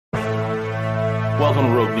Welcome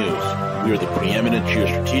to Rogue News. We are the preeminent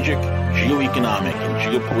geostrategic, geoeconomic, and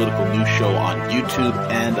geopolitical news show on YouTube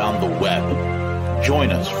and on the web.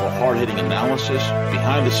 Join us for hard-hitting analysis,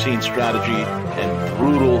 behind-the-scenes strategy, and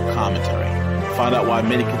brutal commentary. Find out why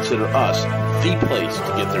many consider us the place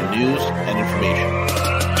to get their news and information.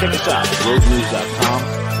 Check us out at roguenews.com.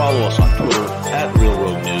 Follow us on Twitter at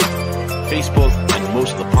RealRogueNews, Facebook, and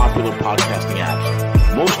most of the popular podcasting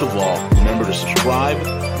apps. Most of all, remember to subscribe,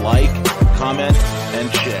 like, comment, and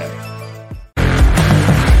share.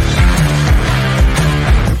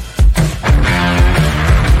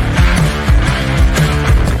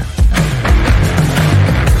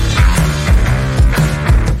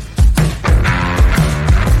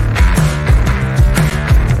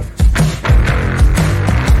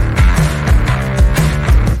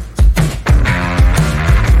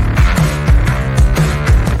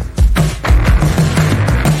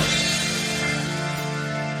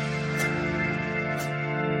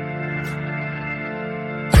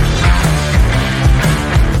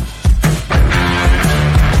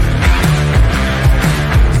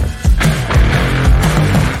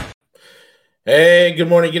 Hey, good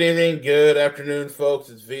morning, good evening, good afternoon, folks.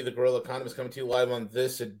 It's V, the Guerrilla Economist, coming to you live on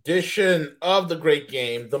this edition of The Great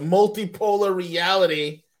Game, the Multipolar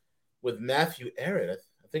Reality with Matthew Ehret.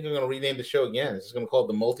 I think I'm going to rename the show again. This is going to call it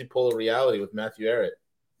the Multipolar Reality with Matthew Ehret.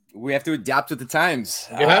 We have to adapt with the times.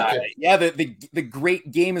 You have to. Yeah, the Great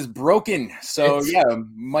Game is broken. So,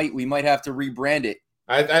 we might have to rebrand it.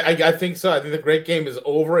 I think so. I think the Great Game is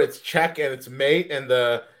over. It's check and it's mate, and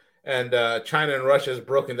China and Russia has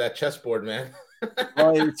broken that chessboard, man.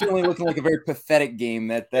 Well, it's certainly looking like a very pathetic game.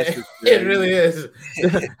 That's it really is.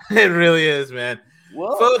 It really is, man.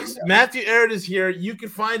 Well, folks, yeah. Matthew Ehret is here. You can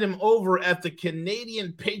find him over at the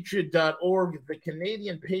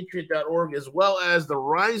CanadianPatriot.org, as well as the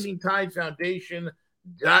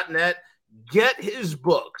RisingTideFoundation.net. Get his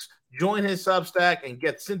books. Join his Substack and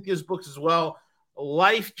get Cynthia's books as well.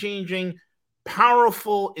 Life-changing,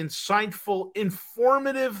 powerful, insightful,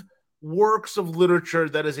 informative works of literature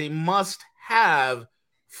that is a must-have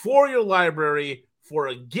for your library, for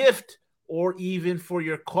a gift, or even for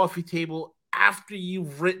your coffee table after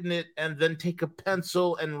you've written it, and then take a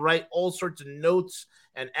pencil and write all sorts of notes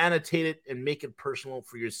and annotate it and make it personal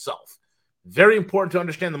for yourself. Very important to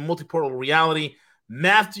understand the multipolar reality.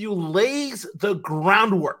 Matthew lays the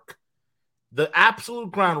groundwork, the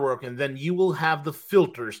absolute groundwork, and then you will have the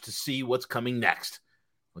filters to see what's coming next.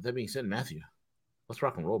 With that being said, Matthew, let's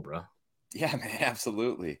rock and roll, bro. Yeah, man,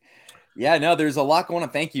 absolutely. Yeah, no, there's a lot going on.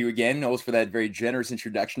 Thank you again, Knowles, for that very generous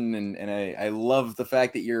introduction, and I love the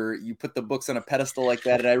fact that you put the books on a pedestal like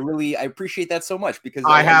that, and I appreciate that so much because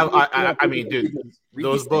I mean, dude,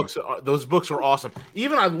 those books are awesome.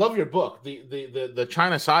 Even I love your book, the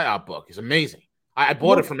China PSYOP book is amazing. I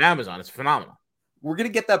bought it from Amazon. It's phenomenal. We're gonna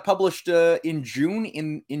get that published in June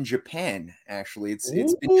in Japan. Actually, it's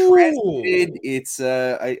been translated. It's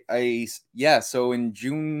so in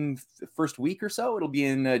June first week or so, it'll be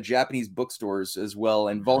in Japanese bookstores as well.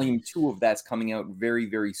 And volume 2 of that's coming out very,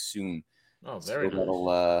 very soon. Oh, very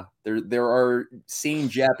nice. There are sane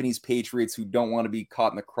Japanese patriots who don't want to be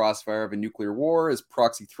caught in the crossfire of a nuclear war as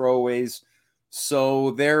proxy throwaways.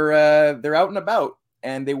 So they're out and about,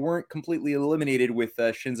 and they weren't completely eliminated with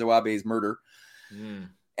Shinzo Abe's murder. And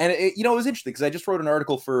it was interesting because I just wrote an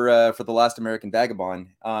article for The Last American Vagabond,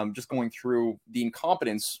 just going through the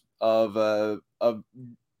incompetence of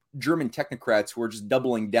German technocrats who are just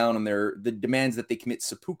doubling down on the demands that they commit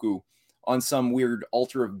seppuku on some weird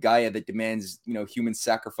altar of Gaia that demands human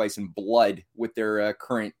sacrifice and blood with their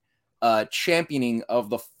current championing of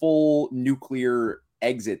the full nuclear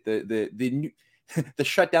exit, the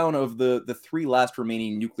shutdown of the 3 last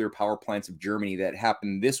remaining nuclear power plants of Germany that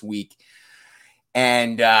happened this week.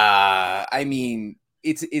 And I mean,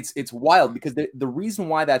 it's wild because the reason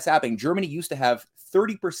why that's happening, Germany used to have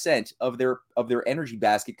 30% of their energy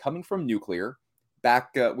basket coming from nuclear back,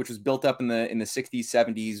 which was built up in the 60s,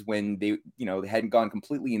 70s when they hadn't gone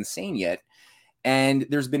completely insane yet. And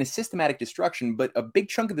there's been a systematic destruction, but a big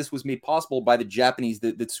chunk of this was made possible by the Japanese,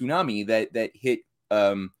 the tsunami that hit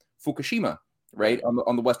Fukushima, right,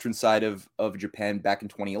 on the western side of Japan back in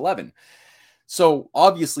 2011. So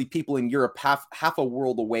obviously people in Europe half a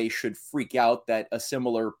world away should freak out that a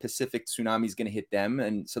similar Pacific tsunami is going to hit them.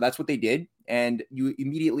 And so that's what they did. And you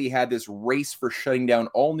immediately had this race for shutting down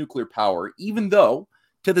all nuclear power, even though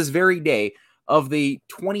to this very day, of the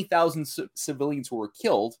 20,000 civilians who were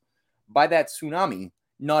killed by that tsunami,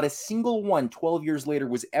 not a single one 12 years later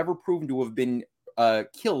was ever proven to have been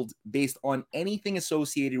killed based on anything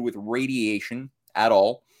associated with radiation at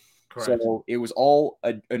all. Correct. So it was all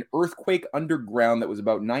an earthquake underground that was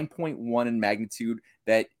about 9.1 in magnitude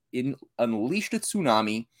that unleashed a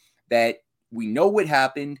tsunami that we know what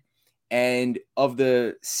happened. And of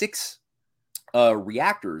the 6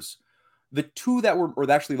 reactors, the 2 that were, or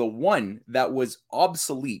actually the 1 that was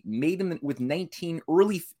obsolete, made with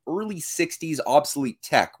early 60s obsolete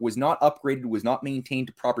tech, was not upgraded, was not maintained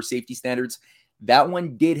to proper safety standards. That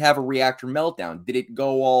one did have a reactor meltdown. Did it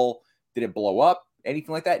blow up?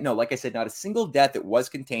 Anything like that? No, like I said, not a single death. It was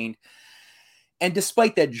contained. And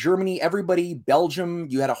despite that, Germany, everybody, Belgium,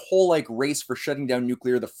 you had a whole race for shutting down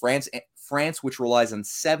nuclear. The France, which relies on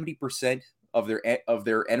 70% of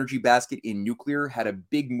their energy basket in nuclear, had a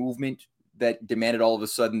big movement that demanded all of a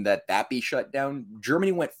sudden that be shut down.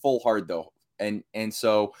 Germany went full hard though, and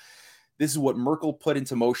so this is what Merkel put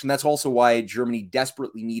into motion. That's also why Germany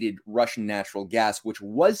desperately needed Russian natural gas, which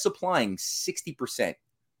was supplying 60%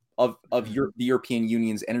 of the European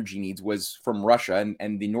Union's energy needs was from Russia,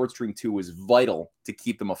 and the Nord Stream 2 was vital to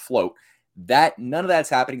keep them afloat. None of that's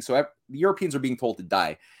happening, so the Europeans are being told to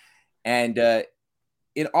die. And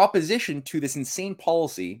in opposition to this insane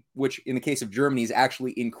policy, which in the case of Germany is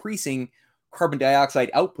actually increasing carbon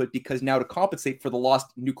dioxide output, because now to compensate for the lost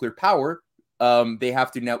nuclear power, they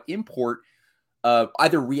have to now import,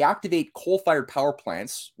 either reactivate coal-fired power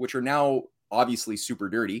plants, which are now obviously super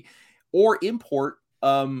dirty, or import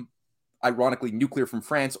ironically nuclear from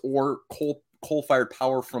France, or coal-fired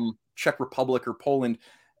power from Czech Republic or Poland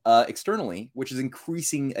externally, which is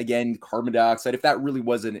increasing, again, carbon dioxide. If that really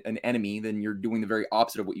was an enemy, then you're doing the very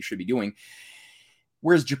opposite of what you should be doing.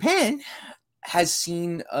 Whereas Japan has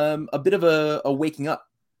seen a bit of a waking up.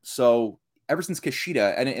 So ever since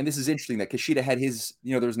Kishida, and this is interesting that Kishida had his,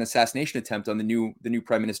 there was an assassination attempt on the new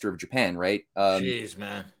prime minister of Japan, right? Jeez,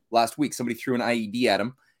 man. Last week, somebody threw an IED at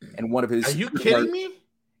him, and one of his— Are you kidding me?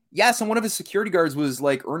 Yes, and one of his security guards was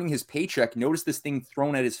earning his paycheck, noticed this thing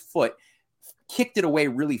thrown at his foot, kicked it away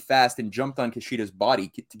really fast, and jumped on Kishida's body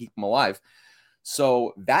to keep him alive.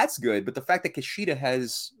 So that's good. But the fact that Kishida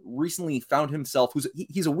has recently found himself,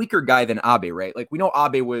 he's a weaker guy than Abe, right? We know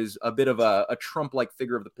Abe was a bit of a Trump-like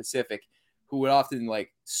figure of the Pacific who would often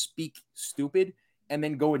speak stupid and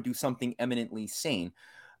then go and do something eminently sane.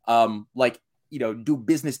 Do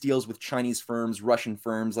business deals with Chinese firms, Russian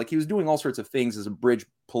firms. He was doing all sorts of things as a bridge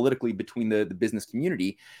politically between the business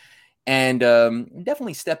community, and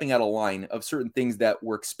definitely stepping out of line of certain things that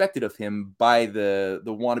were expected of him by the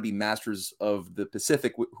wannabe masters of the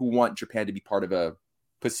Pacific, who want Japan to be part of a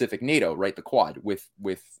Pacific NATO, right? The Quad with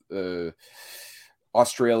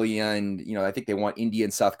Australia, and I think they want India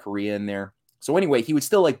and South Korea in there. So anyway, he would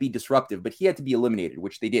still be disruptive, but he had to be eliminated,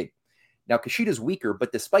 which they did. Now, Kishida's weaker,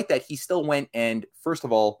 but despite that, he still went and, first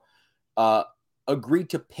of all,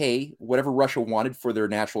 agreed to pay whatever Russia wanted for their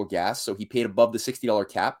natural gas. So he paid above the $60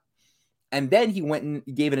 cap. And then he went and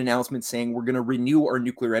gave an announcement saying, we're going to renew our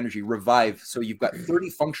nuclear energy, revive. So you've got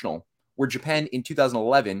 30 functional, where Japan in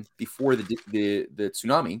 2011, before the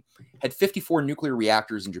tsunami, had 54 nuclear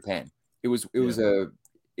reactors in Japan. It was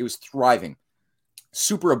thriving.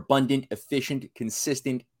 Super abundant, efficient,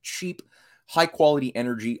 consistent, cheap, high quality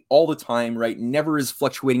energy all the time, right? Never is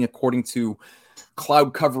fluctuating according to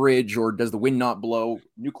cloud coverage or does the wind not blow.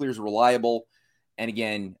 Nuclear is reliable. And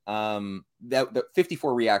again, that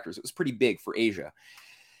 54 reactors, it was pretty big for Asia.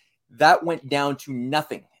 That went down to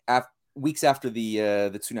nothing weeks after the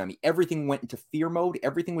tsunami. Everything went into fear mode.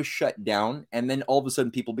 Everything was shut down. And then all of a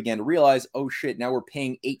sudden people began to realize, oh shit, now we're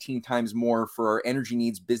paying 18 times more for our energy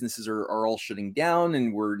needs. Businesses are all shutting down,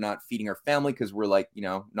 and we're not feeding our family because we're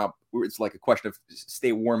it's a question of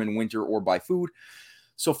stay warm in winter or buy food.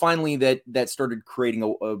 So finally that started creating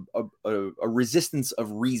a resistance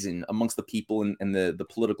of reason amongst the people and the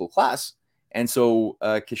political class. And so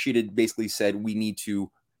Kishida basically said, we need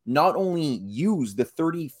to not only use the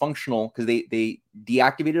 30 functional, because they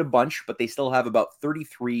deactivated a bunch, but they still have about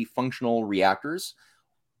 33 functional reactors,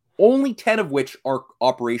 only 10 of which are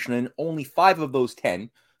operational, and only 5 of those 10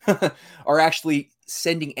 are actually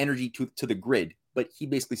sending energy to the grid. But he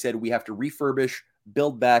basically said we have to refurbish,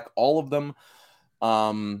 build back all of them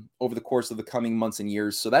over the course of the coming months and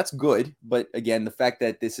years. So that's good. But again, the fact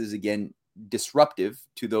that this is, again, disruptive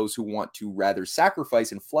to those who want to rather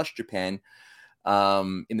sacrifice and flush Japan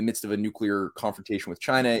in the midst of a nuclear confrontation with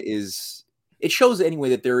China it shows anyway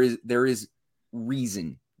that there is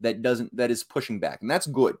reason that is pushing back. And that's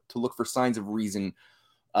good, to look for signs of reason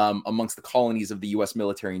amongst the colonies of the U.S.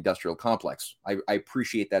 military industrial complex. I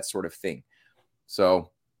appreciate that sort of thing.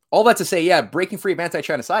 So all that to say, yeah, breaking free of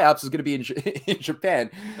anti-China psyops is going to be in Japan.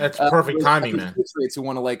 That's perfect timing, man. Who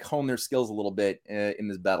want to hone their skills a little bit in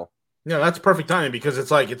this battle. Yeah, that's perfect timing, because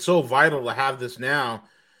it's so vital to have this now.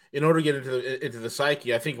 in order to get into the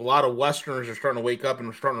psyche. I think a lot of Westerners are starting to wake up and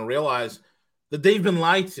are starting to realize that they've been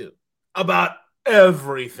lied to about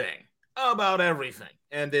everything,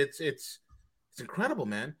 and it's incredible,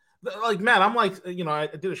 man. Like, man, I'm like, I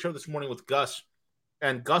did a show this morning with Gus,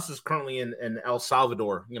 and Gus is currently in El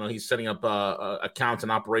Salvador. He's setting up accounts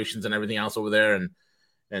and operations and everything else over there,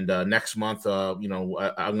 and next month, I'm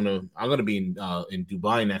gonna be in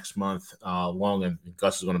Dubai next month, and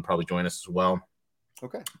Gus is gonna probably join us as well.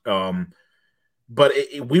 Okay. But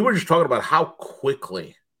we were just talking about how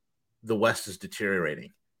quickly the West is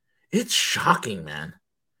deteriorating. It's shocking, man.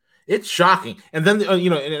 It's shocking. And then,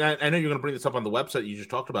 and I know you're going to bring this up on the website you just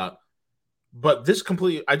talked about, but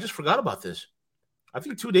I just forgot about this. I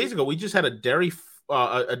think 2 days ago, we just had a dairy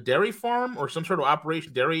farm or some sort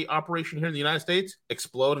of dairy operation here in the United States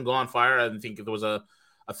explode and go on fire. I think there was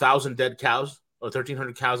 1,000 dead cows or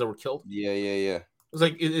 1,300 cows that were killed. Yeah. It was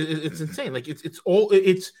like, it's insane. Like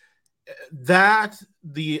it's that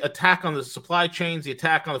the attack on the supply chains, the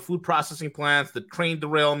attack on the food processing plants, the train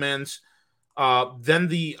derailments, then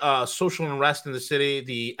the social unrest in the city,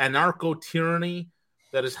 the anarcho-tyranny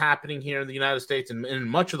that is happening here in the United States and in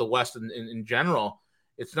much of the West in general.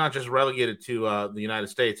 It's not just relegated to the United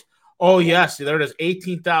States. Oh, yes, there it is.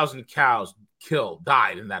 18,000 cows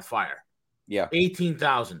died in that fire. Yeah.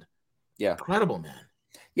 18,000. Yeah. Incredible, man.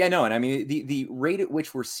 Yeah, no, and I mean, the rate at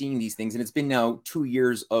which we're seeing these things, and it's been now 2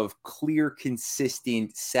 years of clear,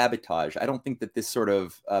 consistent sabotage. I don't think that this sort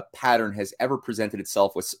of pattern has ever presented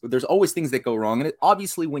itself. There's always things that go wrong. And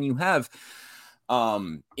obviously, when you have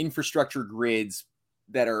infrastructure grids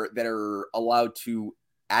that are allowed to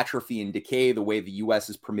atrophy and decay the way the U.S.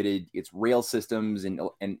 has permitted its rail systems and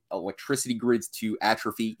electricity grids to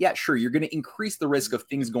atrophy, yeah, sure, you're going to increase the risk of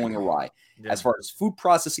things going awry. Yeah. As far as food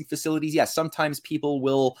processing facilities, yeah, sometimes people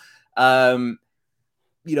will, they'll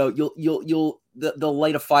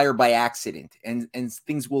light a fire by accident and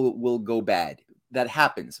things will go bad. That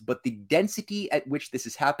happens. But the density at which this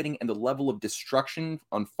is happening and the level of destruction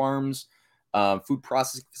on farms, food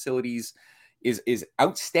processing facilities, is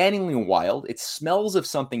outstandingly wild. It smells of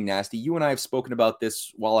something nasty. You and I have spoken about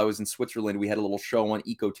this while I was in Switzerland. We had a little show on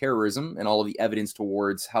eco-terrorism and all of the evidence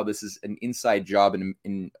towards how this is an inside job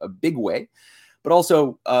in a big way, but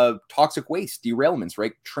also toxic waste, derailments,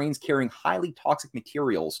 right? Trains carrying highly toxic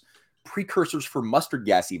materials, precursors for mustard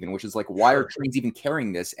gas even, which is like, why are trains even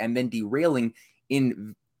carrying this? And then derailing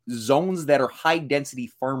in zones that are high density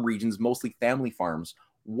farm regions, mostly family farms.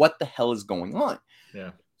 What the hell is going on?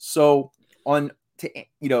 Yeah. So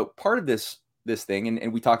part of this thing,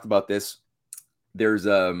 and we talked about this, there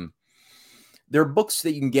are books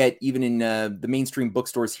that you can get even in the mainstream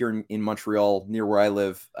bookstores here in Montreal, near where I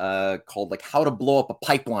live, called like How to Blow Up a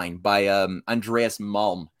Pipeline by Andreas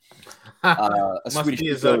Malm. Must be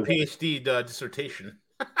his PhD dissertation.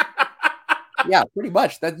 Yeah, pretty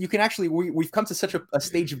much. That you can actually, we've come to such a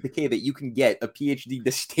stage of decay that you can get a PhD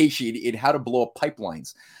dissertation in how to blow up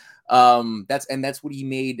pipelines. That's what he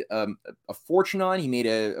made a fortune on. He made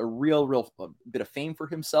a real bit of fame for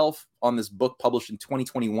himself on this book published in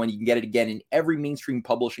 2021. You can get it again in every mainstream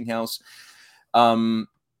publishing house.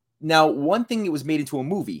 Now, one thing that was made into a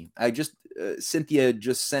movie, Cynthia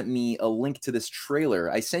just sent me a link to this trailer.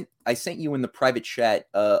 I sent you in the private chat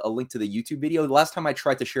a link to the YouTube video. The last time I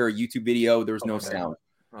tried to share a YouTube video, there was no sound.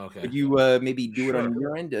 Okay. Could you maybe do it on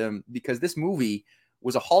your end? Because this movie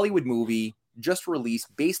was a Hollywood movie just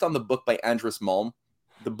released based on the book by Andreas Malm.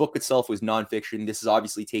 The book itself was nonfiction. This is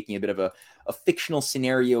obviously taking a bit of a fictional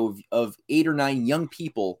scenario of 8 or 9 young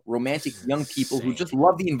people, romantic young people who just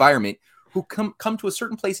love the environment, who come to a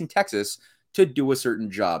certain place in Texas to do a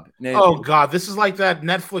certain job. Oh God, this is like that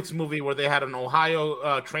Netflix movie where they had an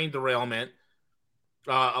Ohio train derailment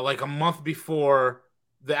like a month before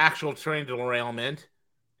the actual train derailment,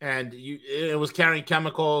 and it was carrying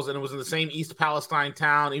chemicals, and it was in the same East Palestine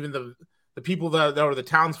town. Even the people that were the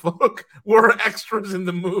townsfolk were extras in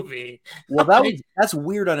the movie. Well, that's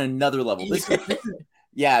weird on another level. That's weird.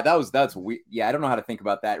 Yeah, I don't know how to think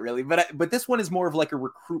about that really, but this one is more of like a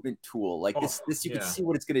recruitment tool. Like this, you can see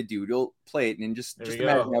what it's gonna do. You'll play it and just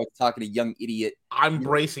imagine how it's talking to a young idiot. I'm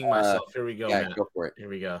bracing myself. Here we go. Yeah, man. Go for it. Here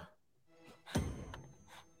we go.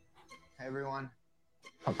 Hey everyone,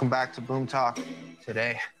 welcome back to Boom Talk.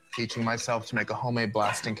 Today, teaching myself to make a homemade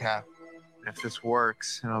blasting cap. And if this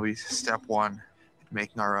works, it'll be step 1 in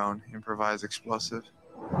making our own improvised explosive.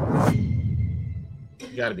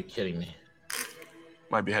 You gotta be kidding me.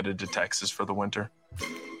 Might be headed to Texas for the winter.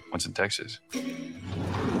 What's in Texas? It's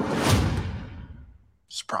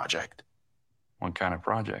a project. What kind of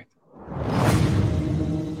project?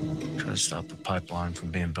 Try to stop the pipeline from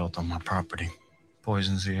being built on my property.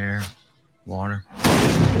 Poisons the air, Water.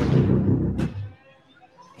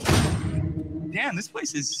 Damn, this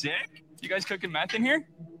place is sick. You guys cooking meth in here?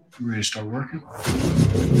 You ready to start working?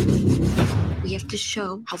 We have to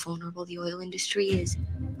show how vulnerable the oil industry is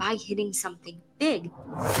by hitting something big.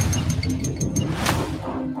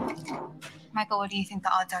 Michael, what do you think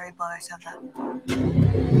the odds are we blow ourselves up?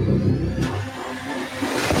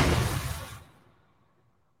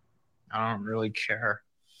 I don't really care.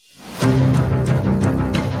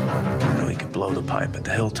 We could blow the pipe at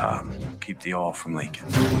the hilltop, keep the oil from leaking.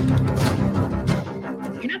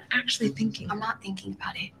 You're not actually thinking. I'm not thinking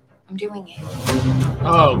about it. I'm doing it.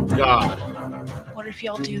 Oh, God. What if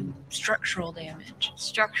y'all do structural damage?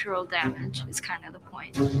 Structural damage is kind of the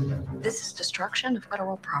point. This is destruction of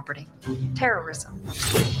federal property. Terrorism.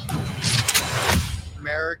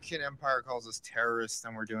 American Empire calls us terrorists,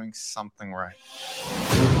 and we're doing something right.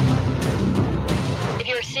 If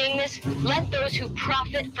you're seeing this, let those who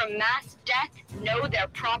profit from mass death know their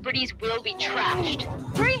properties will be trashed.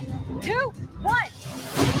 3, 2, 1.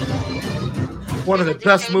 One of the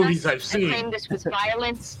best movies I've seen. Claim this was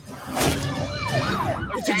violence.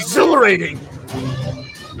 It's exhilarating.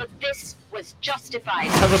 But this was justified.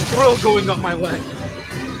 I have a thrill going up my leg.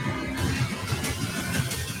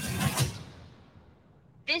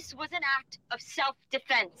 This was an act of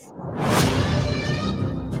self-defense.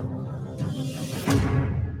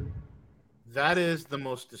 That is the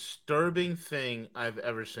most disturbing thing I've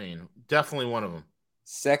ever seen. Definitely one of them.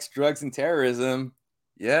 Sex, drugs, and terrorism.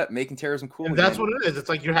 Yeah, making terrorism cool. And that's what it is. It's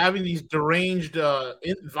like you're having these deranged,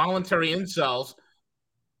 voluntary incels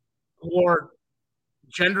who are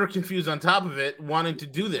gender confused on top of it, wanting to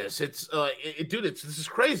do this. It's, this is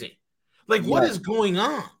crazy. Like, what is going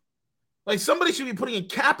on? Like, somebody should be putting a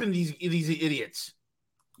cap in these idiots.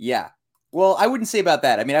 Yeah. Well, I wouldn't say about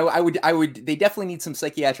that. I mean, I would. They definitely need some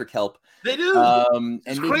psychiatric help. They do. And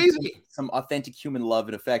it's maybe crazy. some authentic human love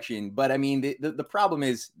and affection. But I mean, the problem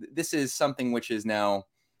is this is something which is now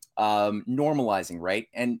normalizing, right?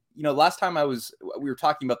 And last time we were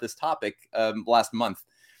talking about this topic last month.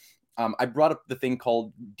 I brought up the thing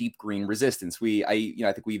called Deep Green Resistance. I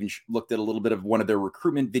think we even looked at a little bit of one of their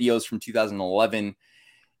recruitment videos from 2011.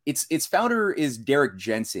 Its founder is Derek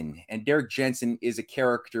Jensen, and Derek Jensen is a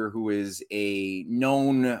character who is a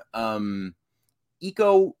known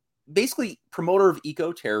basically promoter of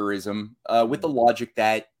eco-terrorism with the logic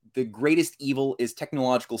that the greatest evil is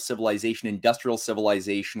technological civilization, industrial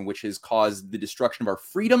civilization, which has caused the destruction of our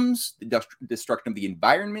freedoms, the destruction of the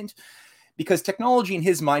environment, because technology in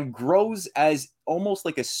his mind grows as almost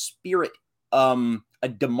like a spirit, a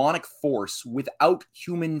demonic force without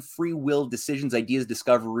human free will decisions, ideas,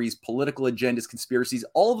 discoveries, political agendas, conspiracies.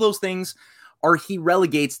 All of those things he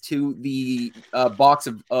relegates to the box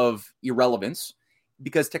of irrelevance,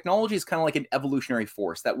 because technology is kind of like an evolutionary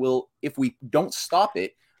force that will, if we don't stop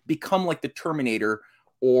it, become like the Terminator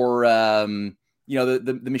or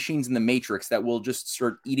the machines in the Matrix that will just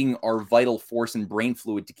start eating our vital force and brain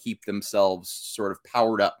fluid to keep themselves sort of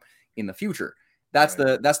powered up in the future. That's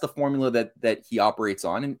the formula that he operates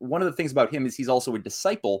on. And one of the things about him is he's also a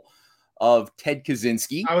disciple of Ted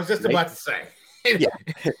Kaczynski. I was just about to say.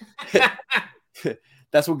 Yeah.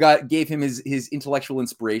 That's what gave him his intellectual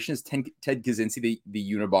inspiration, is Ted Kaczynski,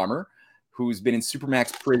 the Unabomber, who's been in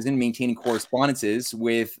Supermax prison, maintaining correspondences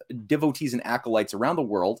with devotees and acolytes around the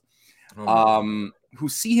world, who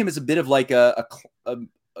see him as a bit of like a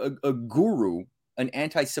guru, an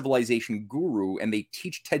anti-civilization guru, and they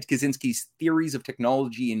teach Ted Kaczynski's theories of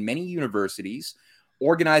technology in many universities,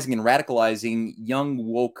 organizing and radicalizing young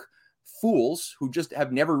woke fools who just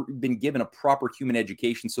have never been given a proper human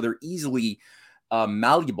education, so they're easily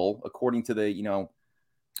malleable, according to the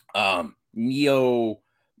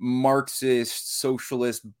neo-Marxist,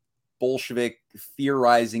 socialist, Bolshevik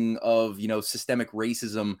theorizing of systemic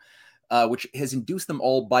racism, which has induced them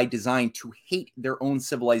all by design to hate their own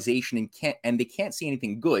civilization and they can't see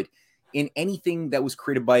anything good in anything that was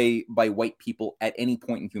created by white people at any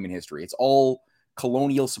point in human history. It's all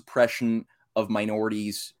colonial suppression of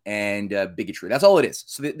minorities and bigotry. That's all it is.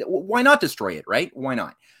 So why not destroy it, right? Why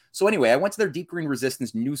not? So anyway, I went to their Deep Green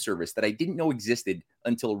Resistance news service that I didn't know existed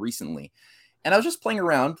until recently. And I was just playing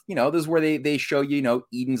around. This is where they show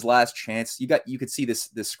Eden's Last Chance. You could see this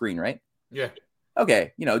screen, right? Yeah.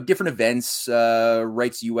 Okay, different events,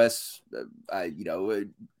 rights US,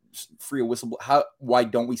 free a whistle. Why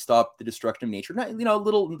don't we stop the destruction of nature?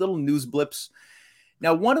 Little news blips.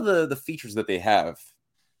 Now, one of the features that they have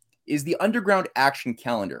is the Underground Action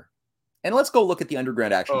Calendar. And let's go look at the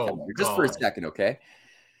Underground Action Calendar just for a second, okay?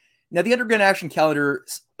 Now, the Underground Action Calendar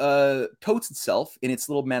totes itself in its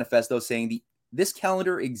little manifesto saying This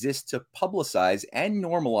calendar exists to publicize and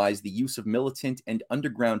normalize the use of militant and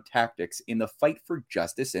underground tactics in the fight for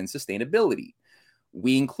justice and sustainability.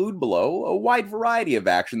 We include below a wide variety of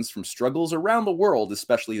actions from struggles around the world,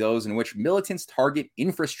 especially those in which militants target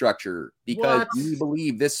infrastructure, because we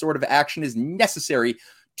believe this sort of action is necessary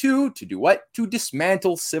to do what? To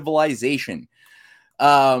dismantle civilization.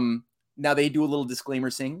 Now, they do a little disclaimer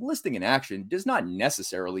saying listing an action does not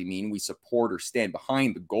necessarily mean we support or stand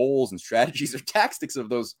behind the goals and strategies or tactics of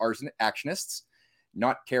those actionists,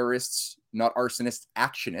 not terrorists, not arsonists,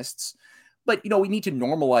 actionists. But, we need to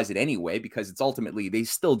normalize it anyway, because it's ultimately, they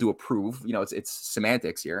still do approve. It's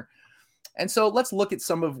semantics here. And so let's look at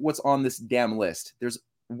some of what's on this damn list. There's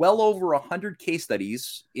well over 100 case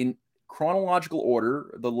studies in chronological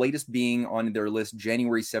order, the latest being on their list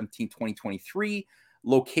January 17, 2023.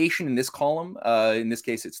 Location in this column, in this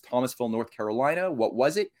case, it's Thomasville, North Carolina. What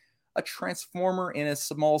was it? A transformer in a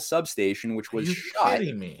small substation, which was shot.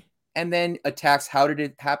 Kidding me? And then attacks. How did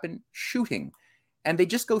it happen? Shooting. And they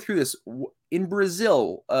just go through this. In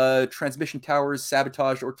Brazil, transmission towers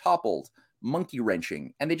sabotaged or toppled, monkey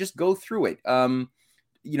wrenching, and they just go through it.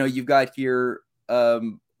 You've got here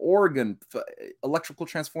Oregon, electrical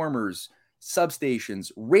transformers,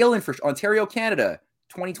 substations, rail infrastructure, Ontario, Canada,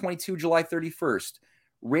 2022, July 31st.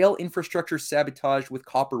 Rail infrastructure sabotaged with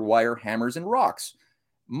copper wire, hammers, and rocks.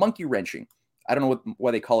 Monkey wrenching. I don't know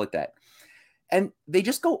why they call it that. And they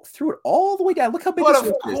just go through it all the way down. Look how big But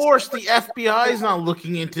this of course, the FBI is not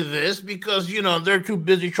looking into this because, they're too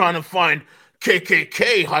busy trying to find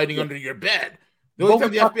KKK hiding under your bed. The only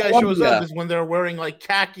time the FBI shows up is when they're wearing like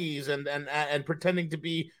khakis and pretending to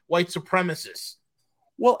be white supremacists.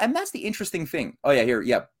 Well, and that's the interesting thing. Oh yeah, here,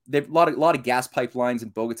 yeah, they've a lot of gas pipelines in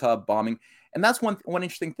Bogota bombing, and that's one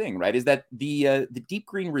interesting thing, right? Is that the Deep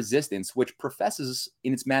Green Resistance, which professes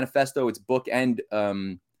in its manifesto, its book, and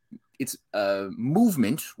its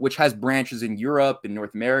movement, which has branches in Europe, in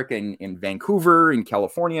North America, in Vancouver, in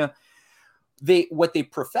California, what they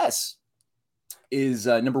profess is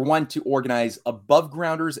number one, to organize above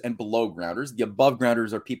grounders and below grounders. The above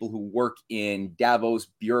grounders are people who work in Davos,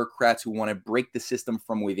 bureaucrats who want to break the system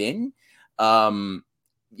from within.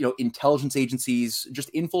 Intelligence agencies just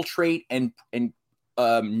infiltrate and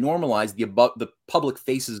normalize the public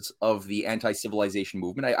faces of the anti-civilization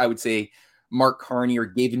movement. I would say Mark Carney or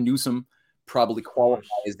Gavin Newsom probably qualify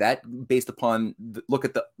as that, based upon look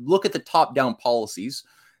at the top-down policies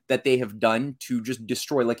that they have done to just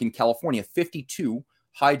destroy. Like in California, 52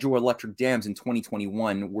 hydroelectric dams in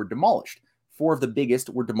 2021 were demolished. 4 of the biggest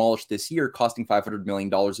were demolished this year, costing $500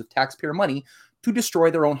 million of taxpayer money to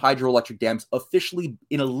destroy their own hydroelectric dams officially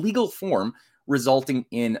in a legal form, resulting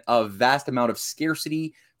in a vast amount of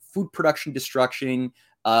scarcity, food production destruction,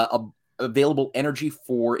 available energy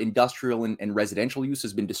for industrial and residential use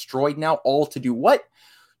has been destroyed now, all to do what?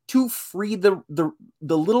 To free the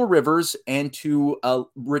little rivers and to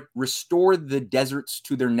restore the deserts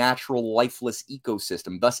to their natural lifeless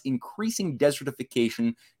ecosystem, thus increasing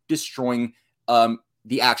desertification, destroying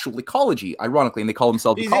the actual ecology. Ironically, and they call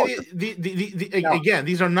themselves ecologists. Again,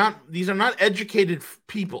 these are not educated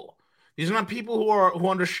people. These are not people who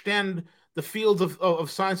understand the fields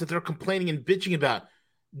of science that they're complaining and bitching about.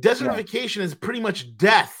 Desertification is pretty much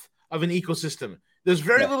death of an ecosystem. There's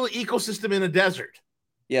very little ecosystem in a desert.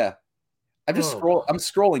 Yeah. I'm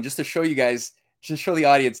scrolling just to show you guys, to show the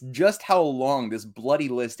audience just how long this bloody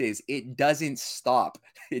list is. It doesn't stop.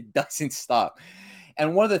 It doesn't stop.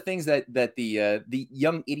 And one of the things that the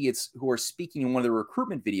young idiots who are speaking in one of the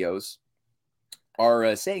recruitment videos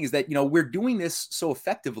are saying is that, we're doing this so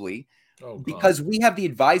effectively because we have the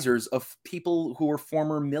advisors of people who are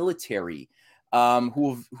former military,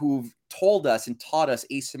 who've told us and taught us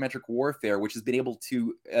asymmetric warfare, which has been able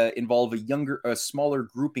to involve a smaller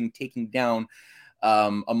grouping taking down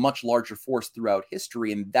a much larger force throughout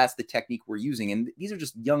history. And that's the technique we're using. And these are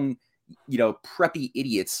just young, preppy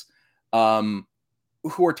idiots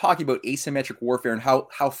who are talking about asymmetric warfare and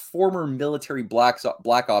how former military black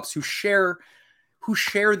ops who share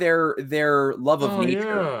their love of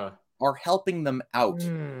nature are helping them out.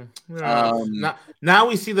 Now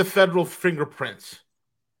we see the federal fingerprints.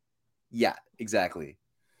 Yeah, exactly.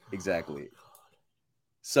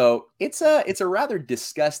 So it's a rather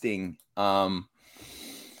disgusting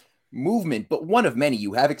movement, but one of many.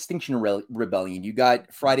 You have Extinction Rebellion. You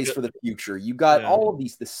got Fridays for the Future. You got all of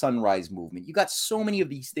these. The Sunrise Movement. You got so many of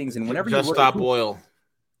these things. And whenever Just Stop Oil.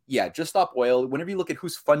 Yeah, Just Stop Oil. Whenever you look at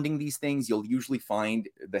who's funding these things, you'll usually find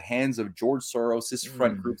the hands of George Soros'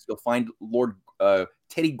 front groups. You'll find Lord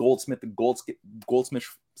Teddy Goldsmith, the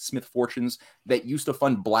Goldsmith fortunes that used to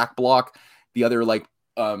fund Black Bloc, the other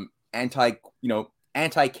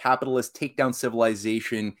anti-capitalist, take-down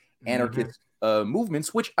civilization, anarchist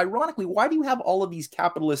movements, which ironically, why do you have all of these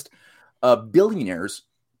capitalist billionaires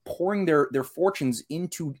pouring their fortunes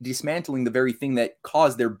into dismantling the very thing that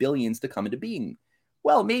caused their billions to come into being?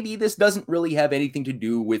 Well, maybe this doesn't really have anything to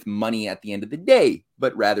do with money at the end of the day,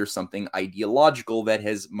 but rather something ideological that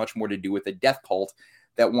has much more to do with a death cult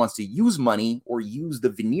that wants to use money or use the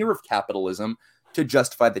veneer of capitalism to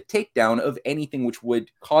justify the takedown of anything which would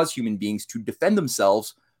cause human beings to defend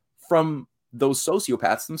themselves from those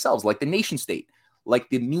sociopaths themselves, like the nation state, like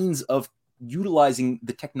the means of utilizing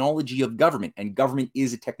the technology of government. And government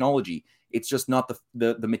is a technology. It's just not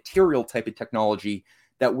the material type of technology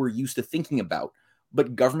that we're used to thinking about.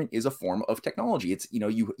 But government is a form of technology. It's,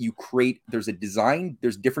 you create, there's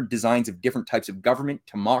different designs of different types of government,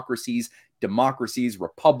 democracies,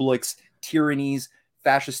 republics, tyrannies,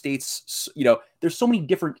 fascist states. There's so many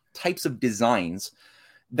different types of designs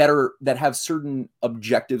that have certain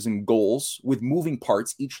objectives and goals with moving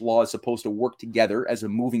parts. Each law is supposed to work together as a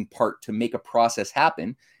moving part to make a process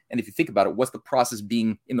happen. And if you think about it, what's the process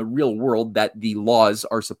being in the real world that the laws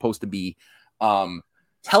are supposed to be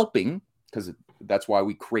helping? Because that's why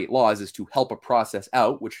we create laws, is to help a process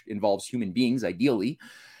out, which involves human beings, ideally.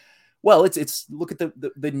 Well, it's look at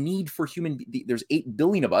the need for there's 8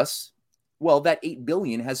 billion of us. Well, that 8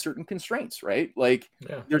 billion has certain constraints, right?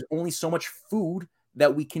 There's only so much food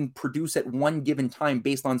that we can produce at one given time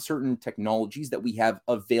based on certain technologies that we have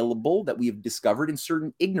available, that we have discovered, and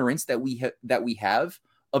certain ignorance that we have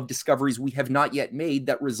of discoveries we have not yet made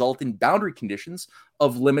that result in boundary conditions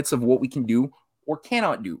of limits of what we can do or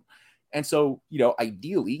cannot do. And so,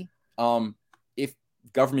 ideally, if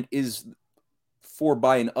government is for,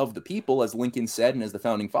 by, and of the people, as Lincoln said and as the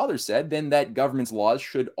founding fathers said, then that government's laws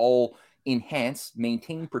should all enhance,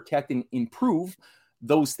 maintain, protect, and improve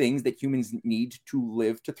those things that humans need to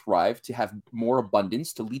live, to thrive, to have more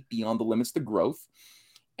abundance, to leap beyond the limits to growth.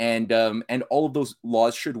 And all of those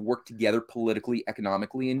laws should work together politically,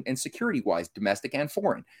 economically, and security-wise, domestic and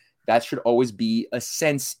foreign. That should always be a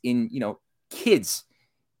sense in, kids.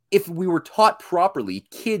 If we were taught properly,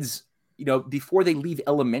 kids, before they leave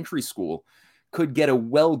elementary school, could get a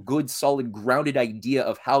good, solid, grounded idea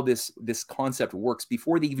of how this concept works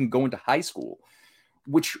before they even go into high school,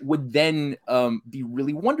 which would then be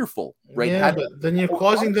really wonderful, right? Yeah, but then you're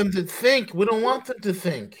causing them to think. We don't want them to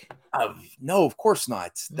think. No, of course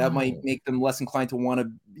not. That might make them less inclined to want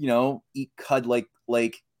to, eat cud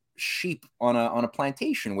like sheep on a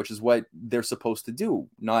plantation, which is what they're supposed to do,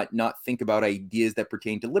 not think about ideas that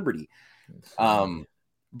pertain to liberty.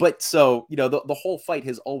 But so, the whole fight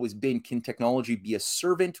has always been, can technology be a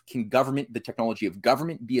servant? Can the technology of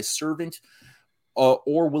government be a servant?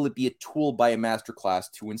 Or will it be a tool by a master class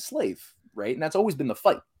to enslave, right? And that's always been the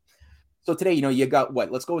fight. So today, you got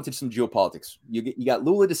what? Let's go into some geopolitics. You got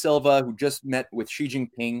Lula da Silva, who just met with Xi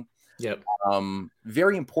Jinping. Yep.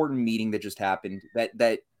 Very important meeting that just happened.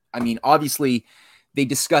 Obviously, they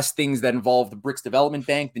discussed things that involve the BRICS Development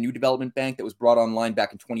Bank, the new development bank that was brought online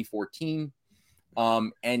back in 2014,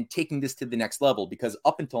 and taking this to the next level. Because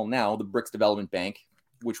up until now, the BRICS Development Bank,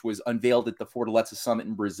 which was unveiled at the Fortaleza Summit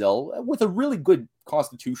in Brazil, with a really good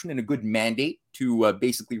constitution and a good mandate to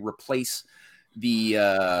basically replace the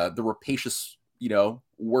rapacious,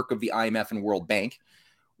 work of the IMF and World Bank.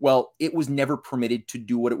 Well, it was never permitted to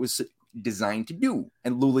do what it was designed to do.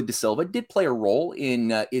 And Lula da Silva did play a role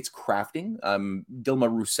in its crafting. Dilma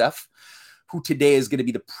Rousseff, who today is going to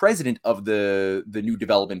be the president of the new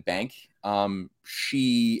development bank,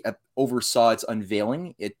 she oversaw its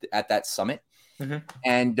unveiling at that summit. Mm-hmm.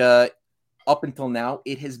 And up until now,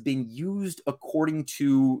 it has been used according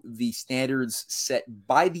to the standards set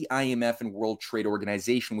by the IMF and World Trade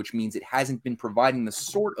Organization, which means it hasn't been providing the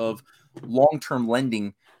sort of long-term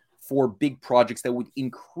lending for big projects that would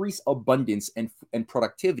increase abundance and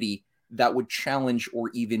productivity that would challenge or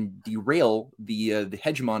even derail the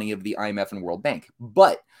hegemony of the IMF and World Bank.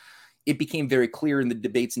 But it became very clear in the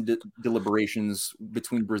debates and deliberations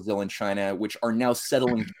between Brazil and China, which are now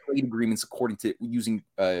settling trade agreements according to using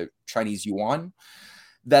Chinese yuan,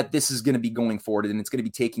 that this is going to be going forward and it's going to be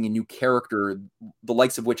taking a new character, the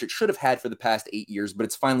likes of which it should have had for the past 8 years, but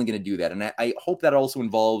it's finally going to do that. And I hope that also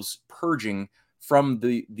involves purging from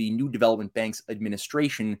the new development bank's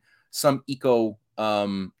administration some eco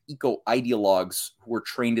ideologues who were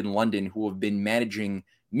trained in London, who have been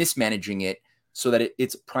mismanaging it, so that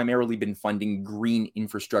it's primarily been funding green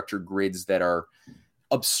infrastructure grids that are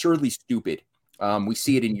absurdly stupid. We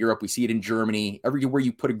see it in Europe. We see it in Germany. Everywhere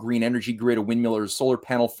you put a green energy grid, a windmill or a solar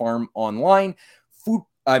panel farm online,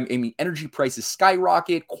 energy prices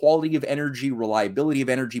skyrocket, quality of energy, reliability of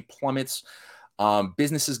energy plummets,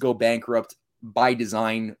 businesses go bankrupt. by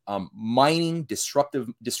design. Mining,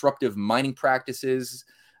 disruptive mining practices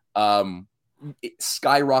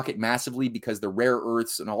skyrocket massively because the rare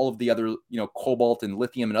earths and all of the other, cobalt and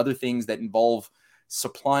lithium and other things that involve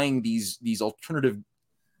supplying these alternative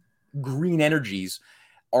green energies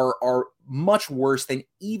are much worse than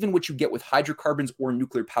even what you get with hydrocarbons or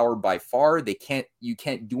nuclear power by far. You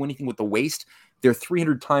can't do anything with the waste. They're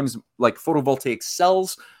 300 times, like photovoltaic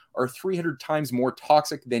cells are 300 times more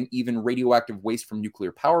toxic than even radioactive waste from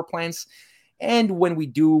nuclear power plants. And when we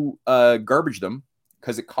do garbage them,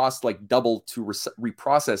 because it costs like double to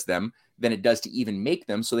reprocess them than it does to even make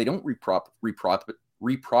them, so they don't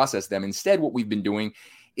reprocess them. Instead, what we've been doing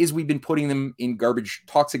is we've been putting them in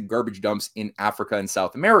toxic garbage dumps in Africa and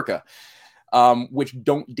South America, which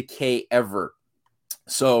don't decay ever.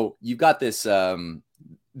 So you've got this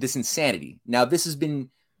insanity. Now,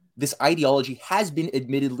 this ideology has been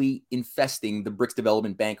admittedly infesting the BRICS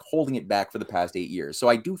Development Bank, holding it back for the past 8 years. So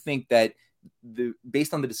I do think that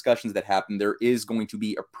based on the discussions that happened, there is going to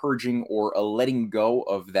be a purging or a letting go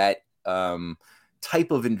of that type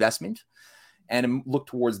of investment, and look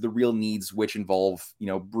towards the real needs, which involve,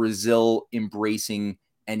 Brazil embracing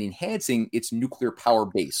and enhancing its nuclear power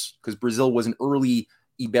base, because Brazil was an early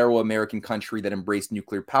Ibero-American country that embraced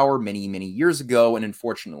nuclear power many, many years ago, and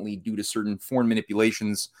unfortunately, due to certain foreign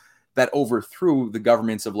manipulations that overthrew the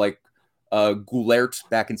governments of Goulart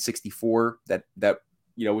back in '64, that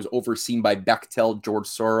was overseen by Bechtel, George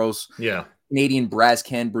Soros, Canadian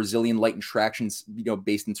Brascan, Brazilian Light and Tractions,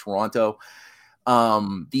 based in Toronto.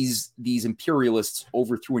 These imperialists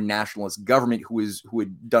overthrew a nationalist government who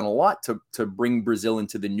had done a lot to bring Brazil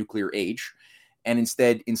into the nuclear age, and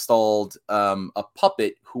instead installed a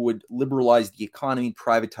puppet who would liberalize the economy,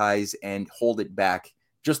 privatize, and hold it back,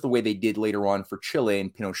 just the way they did later on for Chile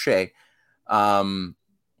and Pinochet.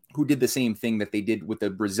 Who did the same thing that they did with the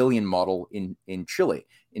Brazilian model in Chile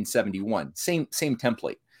in '71. Same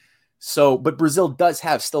template. So, but Brazil does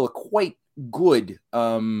have still a quite good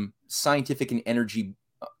scientific and energy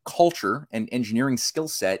culture and engineering skill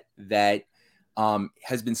set that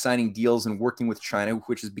has been signing deals and working with China,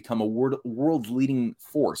 which has become a world leading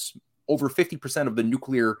force. Over 50% of the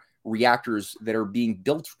nuclear reactors that are being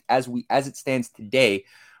built as it stands today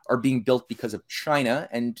are being built because of China,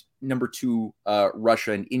 and number two,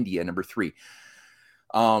 Russia, and India, number three.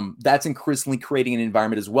 That's increasingly creating an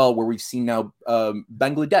environment as well where we've seen now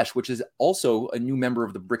Bangladesh, which is also a new member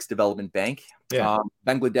of the BRICS Development Bank. Yeah.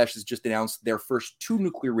 Bangladesh has just announced their first 2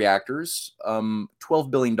 nuclear reactors, $12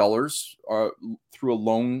 billion through a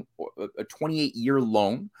loan, a 28-year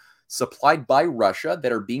loan supplied by Russia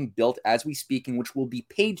that are being built as we speak, and which will be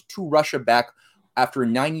paid to Russia back after a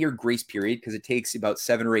 9-year grace period, because it takes about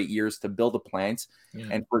 7 or 8 years to build a plant,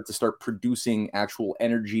 and for it to start producing actual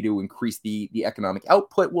energy to increase the economic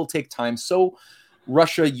output will take time. So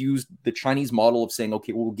Russia used the Chinese model of saying,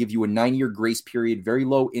 okay, we'll give you a 9-year grace period, very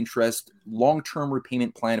low interest, long-term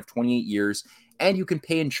repayment plan of 28 years, and you can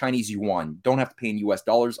pay in Chinese yuan. Don't have to pay in US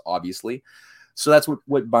dollars, obviously. So that's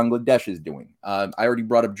what Bangladesh is doing. I already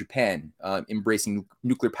brought up Japan, embracing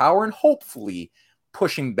nuclear power and hopefully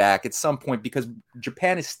pushing back at some point, because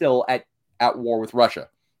Japan is still at war with Russia.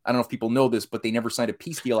 I don't know if people know this, but they never signed a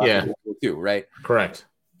peace deal after World War II, right? Correct.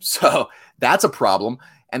 So that's a problem.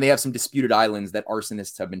 And they have some disputed islands that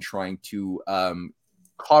arsonists have been trying to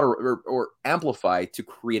or amplify to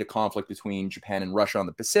create a conflict between Japan and Russia on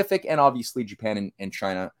the Pacific, and obviously Japan and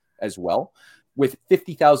China as well, with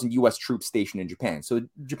 50,000 U.S. troops stationed in Japan. So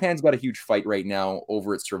Japan's got a huge fight right now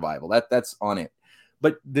over its survival. That's on it.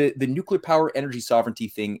 But the nuclear power energy sovereignty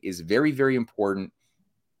thing is very, very important.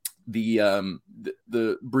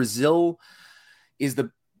 The Brazil is the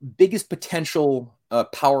biggest potential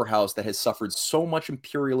powerhouse that has suffered so much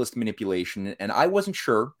imperialist manipulation, and I wasn't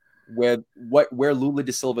sure where Lula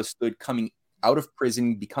da Silva stood coming out of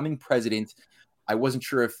prison, becoming president. I wasn't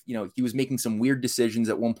sure if he was making some weird decisions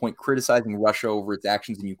at one point, criticizing Russia over its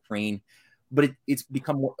actions in Ukraine, but it's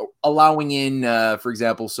become more, allowing in, for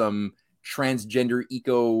example, some transgender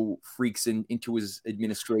eco freaks into his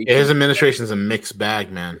administration. Yeah, his administration is a mixed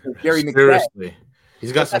bag, man. Very mixed Seriously. bag.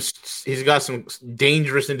 He's got some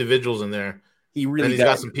dangerous individuals in there. He really and he's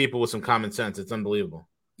got some people with some common sense. It's unbelievable.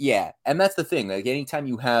 Yeah, and that's the thing. Like, anytime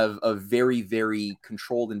you have a very, very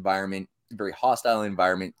controlled environment, very hostile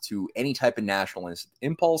environment to any type of nationalist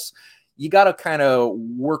impulse, you got to kind of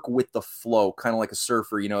work with the flow, kind of like a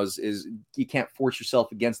surfer. Is you can't force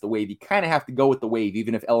yourself against the wave. You kind of have to go with the wave,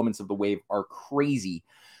 even if elements of the wave are crazy.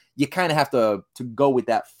 You kind of have to go with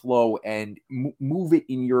that flow and move it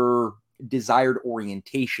in your desired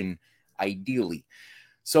orientation, ideally.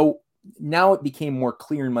 So now it became more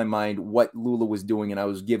clear in my mind what Lula was doing, and I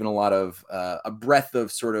was given a lot of a breath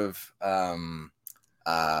of sort of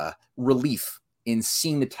relief in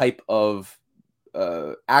seeing the type of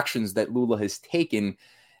actions that Lula has taken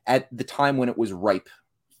at the time when it was ripe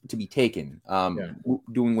to be taken,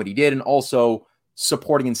 doing what he did, and also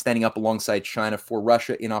supporting and standing up alongside China for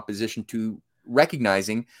Russia in opposition to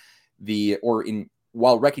recognizing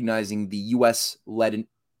while recognizing the U.S.-led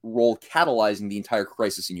role catalyzing the entire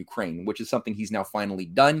crisis in Ukraine, which is something he's now finally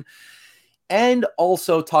done. And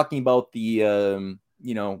also talking about the,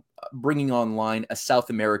 bringing online a South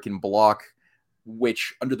American bloc,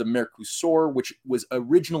 which under the Mercosur, which was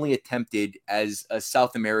originally attempted as a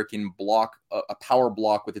South American bloc, a power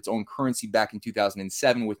bloc with its own currency back in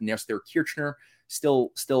 2007 with Nestor Kirchner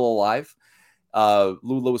still alive.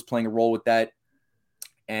 Lula was playing a role with that,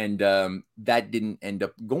 and that didn't end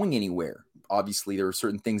up going anywhere. Obviously, there were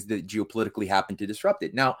certain things that geopolitically happened to disrupt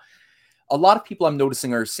it. Now, a lot of people I'm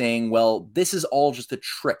noticing are saying, well, this is all just a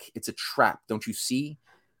trick. It's a trap. Don't you see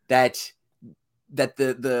that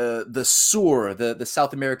the SUR, the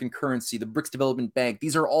South American currency, the BRICS Development Bank,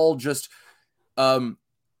 these are all just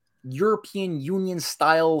European Union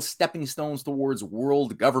style stepping stones towards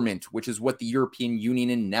world government, which is what the European Union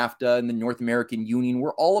and NAFTA and the North American Union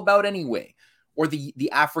were all about anyway. Or the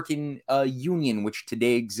African Union, which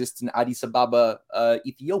today exists in Addis Ababa,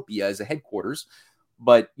 Ethiopia as a headquarters.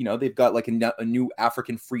 But, they've got like a new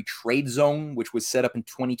African free trade zone, which was set up in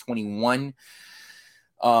 2021.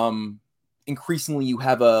 Increasingly, you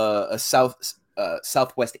have a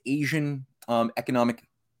Southwest Asian economic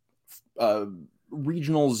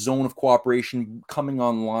regional zone of cooperation coming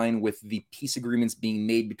online with the peace agreements being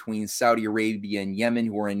made between Saudi Arabia and Yemen,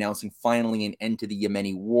 who are announcing finally an end to the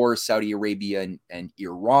Yemeni war. Saudi Arabia and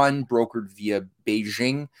Iran, brokered via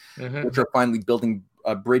Beijing, which are finally building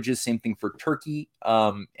bridges. Same thing for Turkey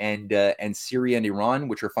and Syria and Iran,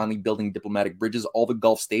 which are finally building diplomatic bridges. All the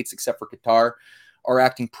Gulf states, except for Qatar, are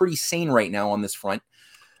acting pretty sane right now on this front.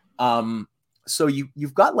 So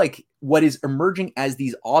you've got like what is emerging as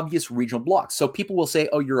these obvious regional blocks. So people will say,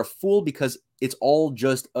 oh, you're a fool because it's all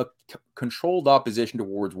just a controlled opposition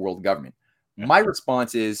towards world government. My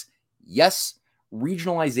response is, yes,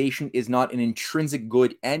 regionalization is not an intrinsic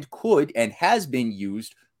good and could and has been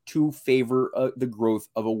used to favor the growth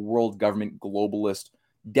of a world government globalist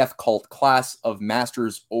death cult class of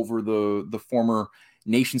masters over the former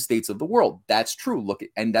nation states of the world. That's true.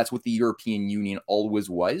 And that's what the European Union always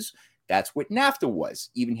was. That's what NAFTA was.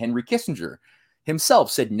 Even Henry Kissinger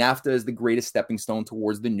himself said NAFTA is the greatest stepping stone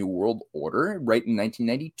towards the New World Order, right, in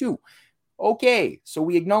 1992. Okay, so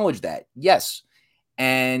we acknowledge that. Yes.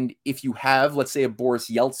 And if you have, let's say, a Boris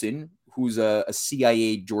Yeltsin, who's a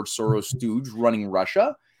CIA George Soros stooge running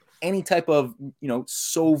Russia, any type of,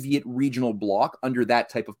 Soviet regional bloc under that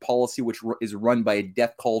type of policy, which is run by a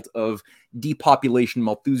death cult of depopulation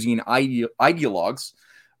Malthusian ideologues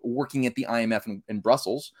working at the IMF in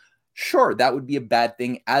Brussels, sure, that would be a bad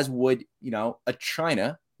thing, as would, a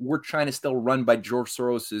China. Were China still run by George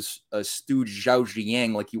Soros's stooge Zhao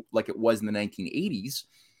Ziyang like it was in the 1980s,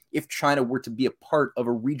 if China were to be a part of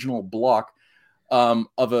a regional bloc of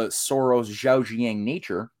a Soros Zhao Ziyang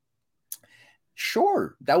nature,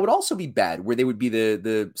 sure, that would also be bad, where they would be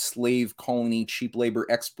the slave colony, cheap labor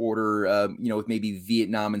exporter, with maybe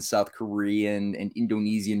Vietnam and South Korea and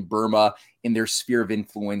Indonesia and Burma in their sphere of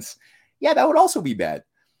influence. Yeah, that would also be bad.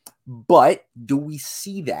 But do we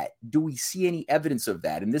see that? Do we see any evidence of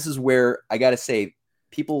that? And this is where I got to say,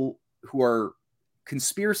 people who are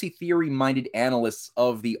conspiracy theory minded analysts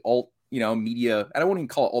of the alt, media, I don't want to even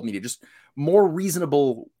call it alt media, just more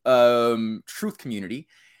reasonable truth community,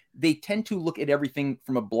 they tend to look at everything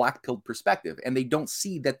from a black-pilled perspective, and they don't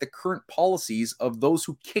see that the current policies of those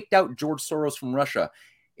who kicked out George Soros from Russia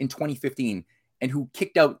in 2015 and who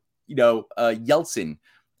kicked out, Yeltsin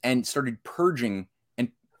and started purging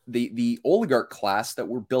the oligarch class that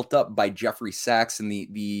were built up by Jeffrey Sachs and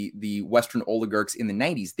the Western oligarchs in the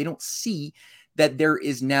 90s, they don't see that there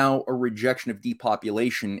is now a rejection of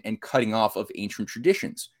depopulation and cutting off of ancient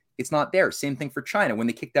traditions. It's not there. Same thing for China. When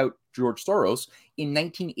they kicked out George Soros in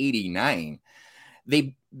 1989,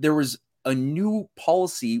 there was a new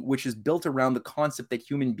policy which is built around the concept that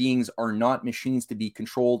human beings are not machines to be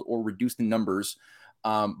controlled or reduced in numbers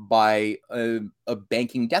by a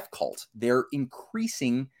banking death cult. They're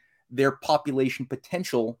increasing their population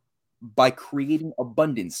potential by creating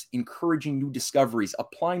abundance, encouraging new discoveries,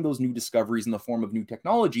 applying those new discoveries in the form of new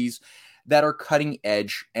technologies that are cutting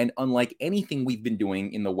edge and unlike anything we've been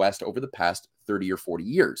doing in the West over the past 30 or 40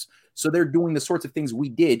 years. So they're doing the sorts of things we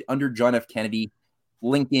did under John F. Kennedy,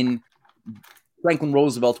 Lincoln, Franklin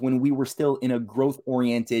Roosevelt when we were still in a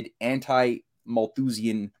growth-oriented,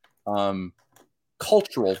 anti-Malthusian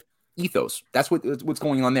cultural ethos. That's what's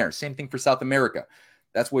going on there. Same thing for South America.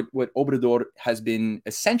 That's what Obrador has been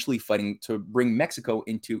essentially fighting to bring Mexico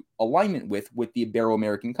into alignment with the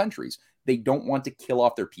Ibero-American countries. They don't want to kill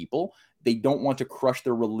off their people. They don't want to crush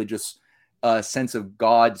their religious sense of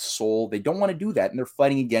God, soul. They don't want to do that, and they're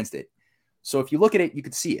fighting against it. So if you look at it, you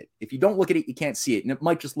can see it. If you don't look at it, you can't see it. And it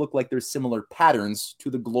might just look like there's similar patterns to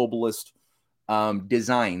the globalist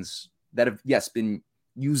designs that have, yes, been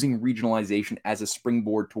using regionalization as a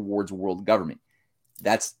springboard towards world government.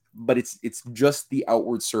 But it's just the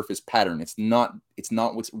outward surface pattern. It's not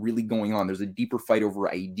what's really going on. There's a deeper fight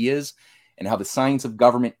over ideas and how the science of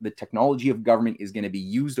government, the technology of government is going to be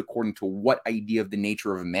used according to what idea of the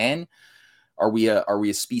nature of man. Are we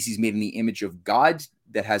a species made in the image of God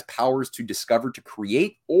that has powers to discover, to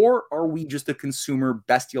create, or are we just a consumer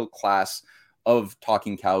bestial class of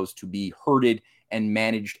talking cows to be herded and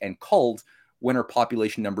managed and culled when our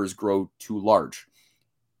population numbers grow too large?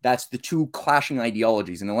 That's the two clashing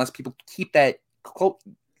ideologies. And unless people keep that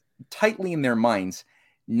tightly in their minds,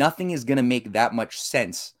 nothing is going to make that much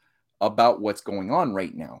sense about what's going on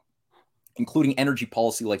right now, including energy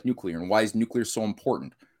policy like nuclear. And why is nuclear so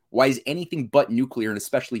important? Why is anything but nuclear, and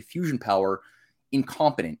especially fusion power,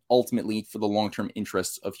 incompetent ultimately for the long-term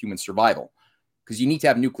interests of human survival? Because you need to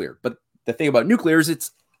have nuclear. But the thing about nuclear is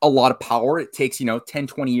it's a lot of power. It takes, 10,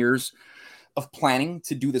 20 years of planning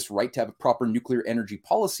to do this right, to have a proper nuclear energy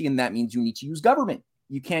policy. And that means you need to use government.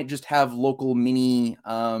 You can't just have local mini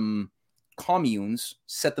communes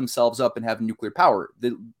set themselves up and have nuclear power.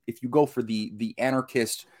 If you go for the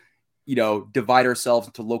anarchist, divide ourselves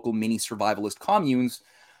into local mini survivalist communes,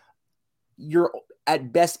 you're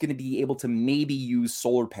at best going to be able to maybe use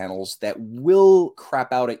solar panels that will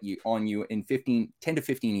crap out on you in 10 to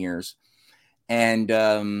 15 years.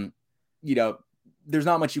 And, there's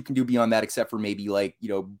not much you can do beyond that except for maybe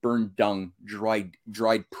burn dung, dried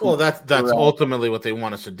poop. Well, that's ultimately what they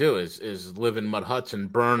want us to do is live in mud huts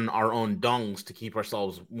and burn our own dungs to keep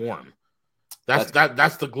ourselves warm. That's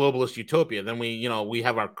the globalist utopia. Then we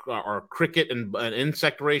have our cricket and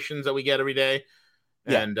insect rations that we get every day.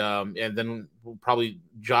 Yeah. And then we'll probably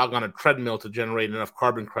jog on a treadmill to generate enough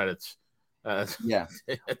carbon credits. Yeah.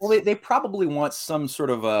 Well, they probably want some sort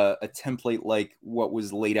of a template like what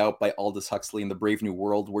was laid out by Aldous Huxley in The Brave New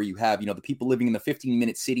World, where you have, the people living in the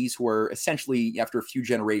 15-minute cities who are essentially, after a few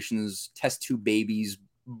generations, test tube babies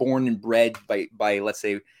born and bred by let's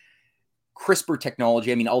say, CRISPR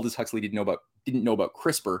technology. I mean, Aldous Huxley didn't know about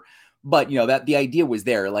CRISPR. But, that the idea was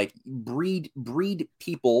there, like breed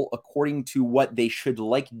people according to what they should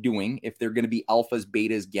like doing, if they're going to be alphas,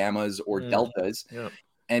 betas, gammas, or deltas,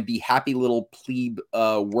 and be happy little plebe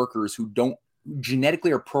workers who don't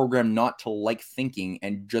genetically are programmed not to like thinking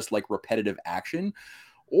and just like repetitive action,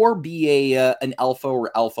 or be an alpha or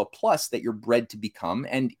alpha plus that you're bred to become,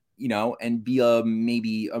 and be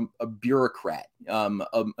maybe a bureaucrat, an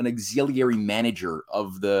auxiliary manager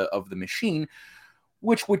of the machine,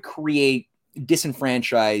 which would create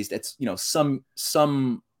disenfranchised,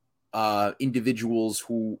 some individuals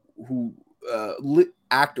who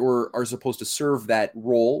act or are supposed to serve that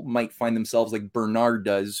role might find themselves like Bernard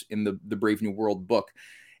does in the Brave New World book,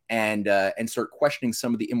 and start questioning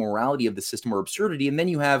some of the immorality of the system or absurdity. And then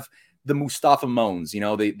you have the Mustafa Moans,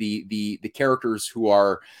 the characters who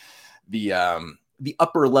are the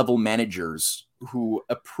upper level managers who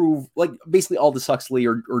approve, like basically Aldous Huxley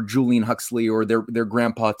or Julian Huxley or their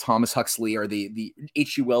grandpa Thomas Huxley, or the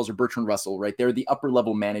H.G. Wells or Bertrand Russell, right? They're the upper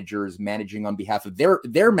level managers managing on behalf of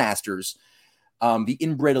their masters, the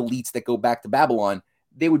inbred elites that go back to Babylon.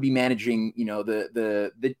 They would be managing,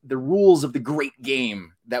 the rules of the great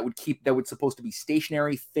game that would supposed to be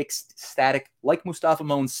stationary, fixed, static, like Mustafa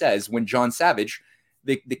Moan says when John Savage,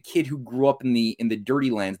 the kid who grew up in the dirty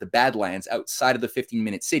lands, the badlands outside of the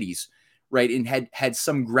 15-minute cities, right, and had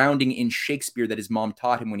some grounding in Shakespeare that his mom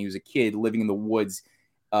taught him when he was a kid, living in the woods,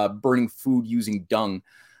 burning food using dung.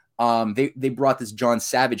 They brought this John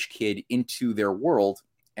Savage kid into their world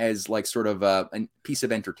as like sort of a piece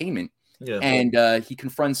of entertainment. Yeah. And he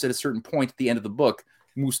confronts at a certain point at the end of the book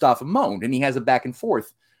Mustafa Moan, and he has a back and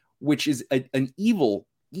forth, which is an evil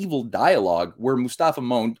dialogue where Mustafa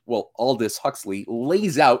Moan, Aldous Huxley,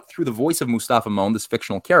 lays out through the voice of Mustafa Moan, this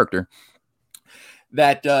fictional character,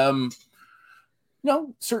 that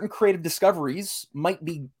certain creative discoveries might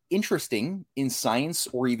be interesting in science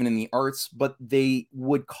or even in the arts, but they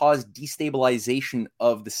would cause destabilization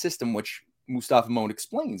of the system, which Mustafa Moan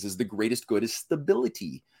explains is the greatest good is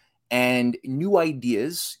stability. And new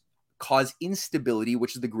ideas cause instability,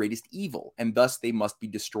 which is the greatest evil, and thus they must be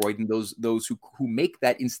destroyed. And those who make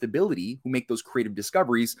that instability, who make those creative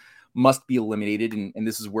discoveries, must be eliminated. And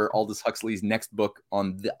this is where Aldous Huxley's next book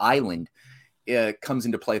on The Island comes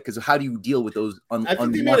into play, because how do you deal with those? I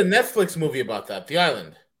think they made a Netflix movie about that, The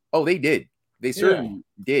Island. Oh, they did. They certainly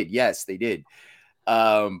did. Yes, they did.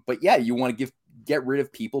 But yeah, you want to get rid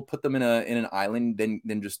of people, put them in an island,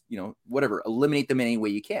 then just, whatever, eliminate them in any way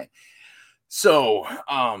you can. So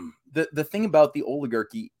the thing about the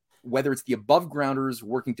oligarchy, whether it's the above grounders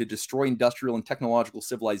working to destroy industrial and technological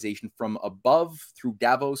civilization from above through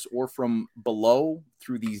Davos, or from below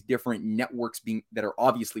through these different networks that are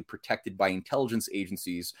obviously protected by intelligence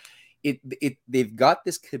agencies, they've got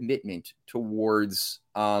this commitment towards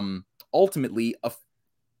ultimately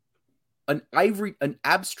an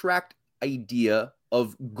abstract idea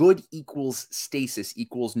of good equals stasis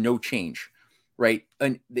equals no change, right?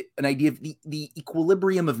 An idea of the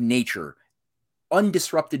equilibrium of nature,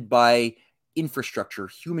 undisrupted by infrastructure,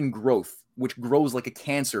 human growth, which grows like a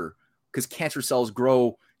cancer, because cancer cells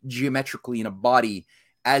grow geometrically in a body,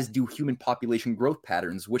 as do human population growth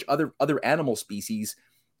patterns, which other animal species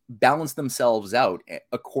balance themselves out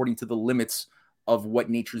according to the limits of what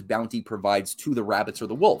nature's bounty provides to the rabbits or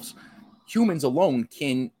the wolves. Humans alone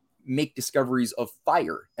can make discoveries of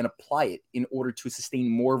fire and apply it in order to sustain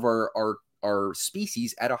more of our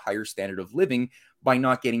species at a higher standard of living, by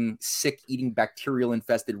not getting sick eating bacterial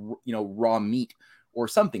infested, raw meat or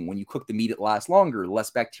something. When you cook the meat, it lasts longer,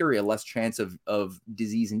 less bacteria, less chance of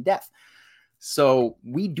disease and death. So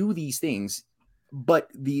we do these things,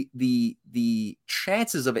 but the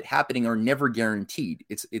chances of it happening are never guaranteed.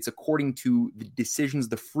 It's according to the decisions,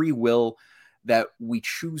 the free will that we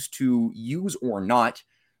choose to use or not,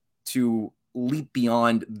 to leap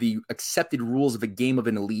beyond the accepted rules of a game of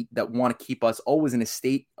an elite that want to keep us always in a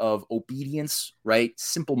state of obedience, right?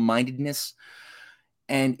 Simple-mindedness.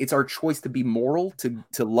 And it's our choice to be moral, to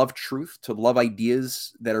love truth, to love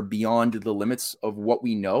ideas that are beyond the limits of what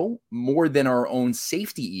we know, more than our own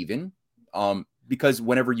safety even. Because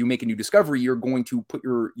whenever you make a new discovery, you're going to put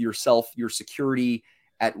yourself, your security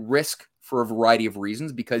at risk for a variety of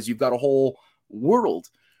reasons, because you've got a whole world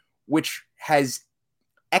which has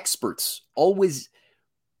experts always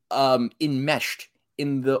enmeshed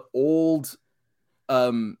in the old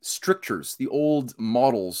strictures, the old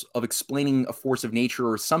models of explaining a force of nature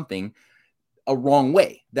or something a wrong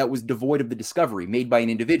way that was devoid of the discovery made by an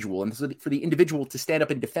individual. And so for the individual to stand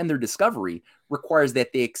up and defend their discovery requires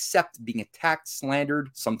that they accept being attacked,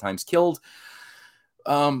 slandered, sometimes killed.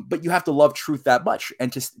 But you have to love truth that much.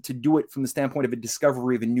 And to do it from the standpoint of a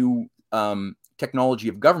discovery of a new technology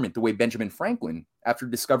of government, the way Benjamin Franklin, after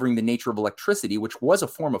discovering the nature of electricity, which was a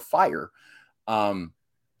form of fire,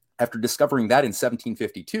 after discovering that in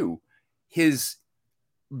 1752, his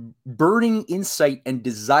burning insight and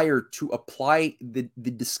desire to apply the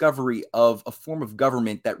discovery of a form of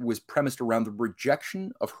government that was premised around the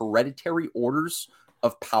rejection of hereditary orders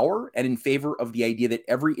of power and in favor of the idea that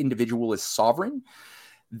every individual is sovereign.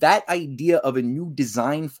 That idea of a new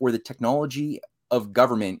design for the technology of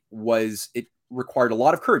government it required a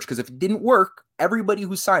lot of courage, because if it didn't work, everybody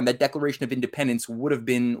who signed that Declaration of Independence would have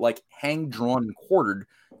been like hanged, drawn, and quartered,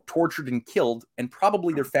 tortured, and killed, and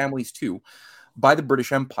probably their families too, by the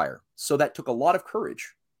British Empire. So that took a lot of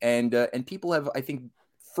courage, and people have, I think,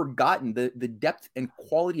 forgotten the depth and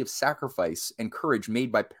quality of sacrifice and courage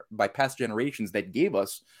made by past generations that gave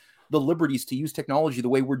us the liberties to use technology the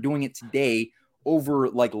way we're doing it today, over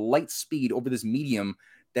like light speed, over this medium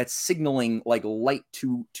that's signaling like light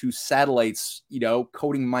to satellites,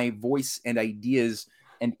 coding my voice and ideas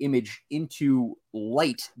and image into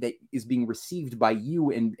light that is being received by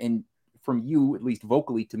you and from you, at least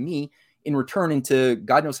vocally, to me in return, into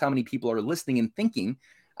God knows how many people are listening and thinking.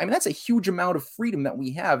 I mean, that's a huge amount of freedom that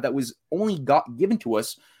we have that was only given to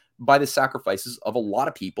us by the sacrifices of a lot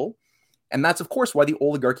of people. And that's, of course, why the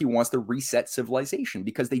oligarchy wants to reset civilization,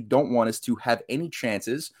 because they don't want us to have any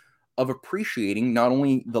chances of appreciating not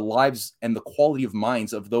only the lives and the quality of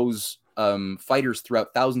minds of those fighters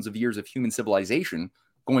throughout thousands of years of human civilization,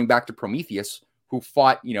 going back to Prometheus, who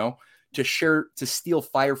fought, to steal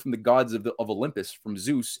fire from the gods of Olympus, from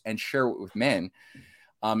Zeus, and share it with man,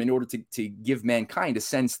 in order to give mankind a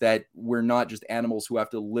sense that we're not just animals who have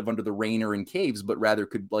to live under the rain or in caves, but rather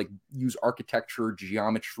could like use architecture,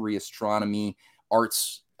 geometry, astronomy,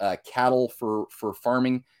 arts, cattle for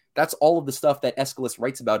farming. That's all of the stuff that Aeschylus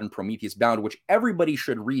writes about in Prometheus Bound, which everybody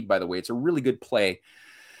should read, by the way. It's a really good play.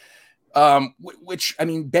 Which, I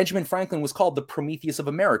mean, Benjamin Franklin was called the Prometheus of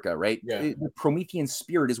America, right? Yeah. The Promethean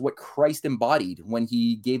spirit is what Christ embodied when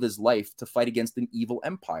he gave his life to fight against an evil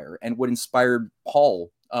empire, and what inspired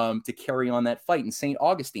Paul to carry on that fight, and St.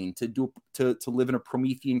 Augustine to live in a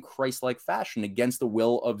Promethean Christ-like fashion against the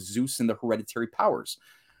will of Zeus and the hereditary powers.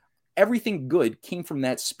 Everything good came from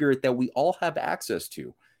that spirit that we all have access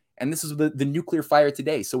to. And this is the nuclear fire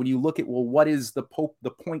today. So when you look at, well, what is the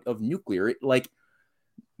point of nuclear?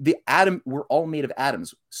 The atom, we're all made of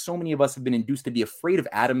atoms. So many of us have been induced to be afraid of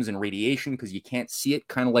atoms and radiation because you can't see it,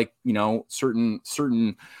 kind of like, certain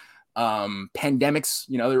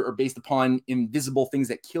pandemics, are based upon invisible things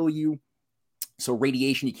that kill you. So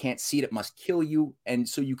radiation, you can't see it, it must kill you. And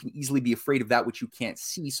so you can easily be afraid of that which you can't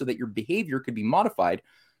see, so that your behavior could be modified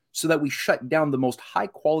so that we shut down the most high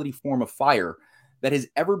quality form of fire that has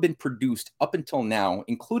ever been produced up until now,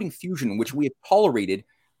 including fusion, which we have tolerated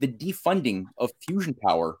the defunding of fusion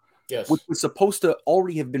power, Yes. which was supposed to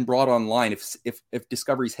already have been brought online if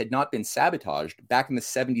discoveries had not been sabotaged back in the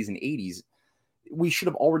 70s and 80s. We should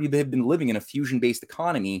have already been living in a fusion-based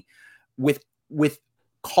economy with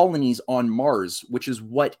colonies on Mars, which is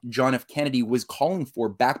what John F. Kennedy was calling for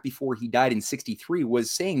back before he died in 1963,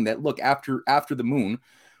 was saying that, look, after the moon,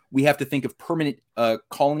 we have to think of permanent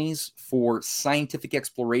colonies for scientific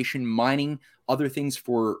exploration, mining, other things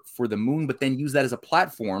for the moon, but then use that as a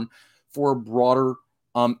platform for a broader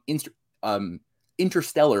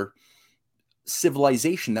interstellar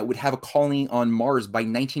civilization that would have a colony on Mars by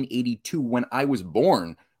 1982, when I was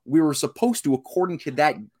born. We were supposed to, according to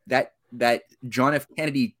that John F.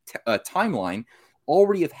 Kennedy timeline,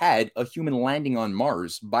 already have had a human landing on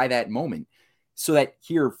Mars by that moment. So that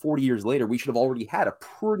here, 40 years later, we should have already had a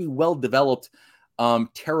pretty well-developed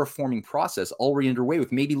terraforming process already underway,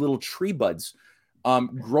 with maybe little tree buds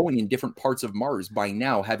growing in different parts of Mars by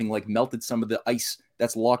now, having melted some of the ice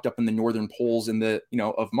that's locked up in the northern poles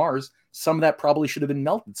of Mars. Some of that probably should have been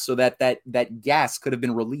melted so that gas could have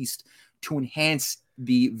been released to enhance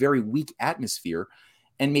the very weak atmosphere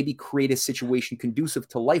and maybe create a situation conducive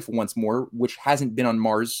to life once more, which hasn't been on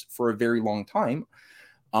Mars for a very long time.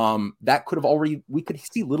 That could have we could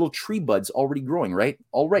see little tree buds already growing, right?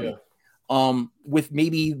 Already. Yeah. With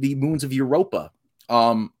maybe the moons of Europa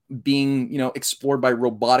being, explored by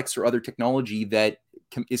robotics or other technology that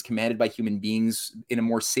is commanded by human beings in a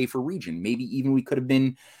more safer region. Maybe even we could have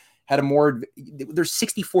had a more, there's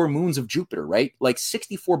 64 moons of Jupiter, right?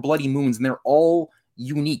 64 bloody moons, and they're all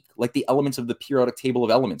unique, like the elements of the periodic table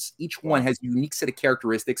of elements. Each one has a unique set of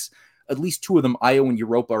characteristics. At least two of them, Io and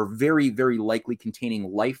Europa, are very, very likely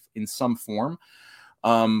containing life in some form.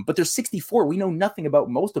 But there's 64. We know nothing about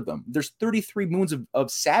most of them. There's 33 moons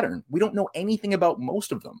of Saturn. We don't know anything about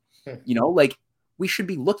most of them. We should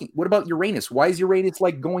be looking. What about Uranus? Why is Uranus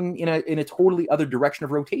going in a totally other direction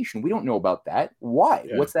of rotation? We don't know about that. Why?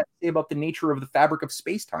 Yeah. What's that say about the nature of the fabric of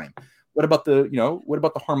space-time? What about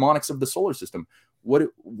the harmonics of the solar system?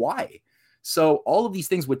 Why? So all of these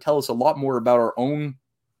things would tell us a lot more about our own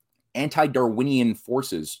anti-Darwinian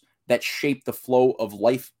forces that shape the flow of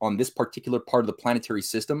life on this particular part of the planetary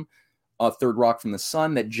system, third rock from the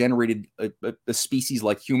sun, that generated a species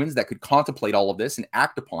like humans that could contemplate all of this and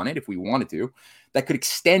act upon it if we wanted to, that could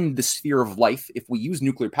extend the sphere of life if we use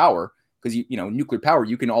nuclear power, because nuclear power,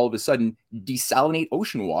 you can all of a sudden desalinate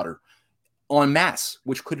ocean water en masse,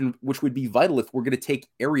 which would be vital if we're going to take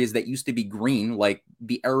areas that used to be green, like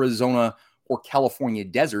the Arizona or California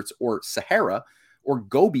deserts or Sahara or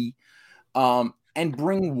Gobi, and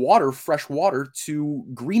bring fresh water to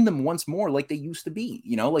green them once more like they used to be.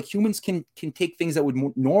 Humans can take things that would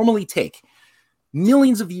normally take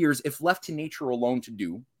millions of years if left to nature alone to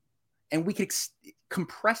do, and we could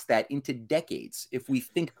compress that into decades. If we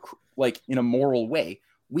think in a moral way,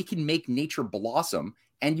 we can make nature blossom,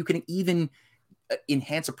 and you can even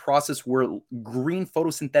enhance a process where green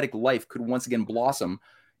photosynthetic life could once again blossom,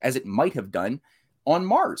 as it might have done on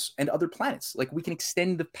Mars and other planets. We can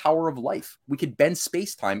extend the power of life. We could bend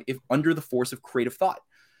space-time if under the force of creative thought.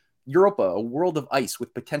 Europa, a world of ice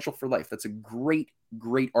with potential for life. That's a great,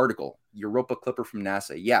 great article. Europa Clipper from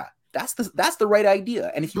NASA. Yeah, that's the right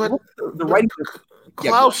idea. And if you look at the writing,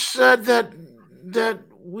 Klaus said that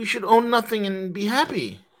we should own nothing and be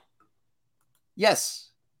happy. Yes.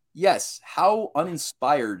 How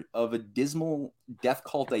uninspired of a dismal death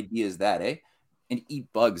cult idea is that, eh? And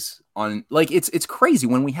eat bugs on it's crazy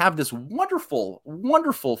when we have this wonderful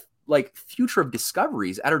future of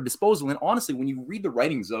discoveries at our disposal. And honestly, when you read the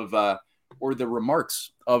writings of or the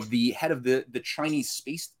remarks of the head of the Chinese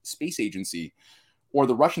space agency or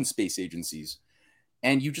the Russian space agencies,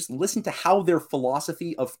 and you just listen to how their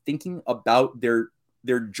philosophy of thinking about their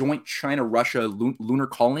their joint China-Russia lunar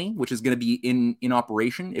colony, which is going to be in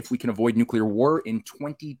operation if we can avoid nuclear war in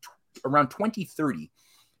around 2030.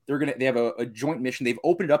 They have a joint mission. They've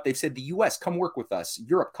opened it up. They've said the U.S. come work with us,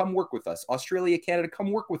 Europe come work with us, Australia, Canada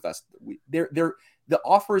come work with us. The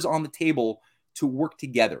offer is on the table to work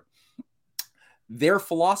together. Their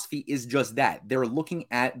philosophy is just that. They're looking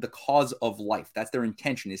at the cause of life. That's their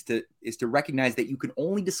intention, is to recognize that you can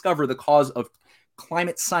only discover the cause of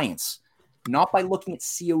climate science, not by looking at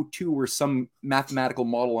CO2 or some mathematical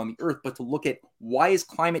model on the Earth, but to look at why is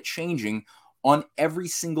climate changing on every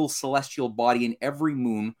single celestial body and every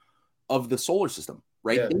moon of the solar system,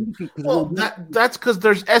 right? Yeah. Well, that's because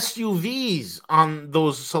there's SUVs on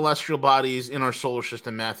those celestial bodies in our solar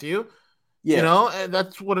system, Matthew. Yeah. You know, and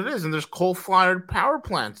that's what it is. And there's coal-fired power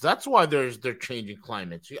plants. That's why they're changing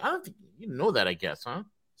climates. I don't think you know that, I guess, huh?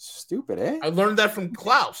 Stupid, eh? I learned that from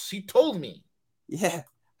Klaus. He told me. Yeah.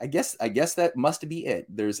 I guess that must be it.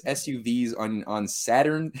 There's SUVs on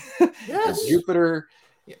Saturn, yes. Jupiter.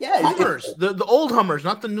 Yeah, Hummers, the old Hummers,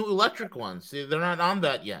 not the new electric ones. They're not on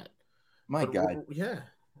that yet. God. Yeah.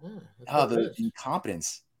 The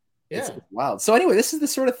incompetence. Yeah. It's wild. So anyway, this is the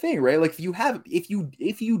sort of thing, right? Like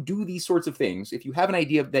if you do these sorts of things, if you have an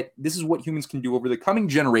idea that this is what humans can do over the coming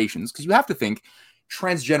generations, because you have to think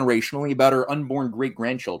transgenerationally about our unborn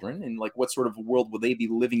great-grandchildren and like what sort of world will they be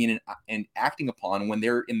living in and acting upon when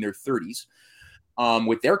they're in their 30s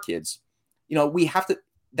with their kids. You know, we have to,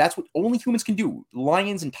 that's what only humans can do.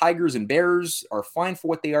 Lions and tigers and bears are fine for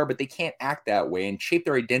what they are, but they can't act that way and shape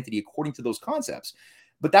their identity according to those concepts.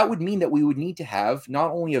 But that would mean that we would need to have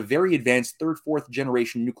not only a very advanced third, fourth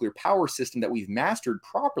generation nuclear power system that we've mastered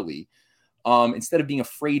properly, instead of being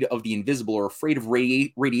afraid of the invisible or afraid of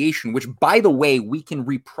radiation, which, by the way, we can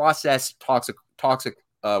reprocess toxic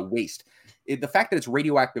waste. The fact that it's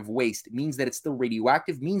radioactive waste means that it's still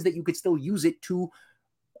radioactive, means that you could still use it to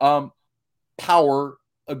power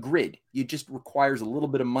a grid. It just requires a little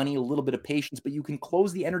bit of money, a little bit of patience, but you can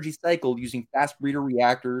close the energy cycle using fast breeder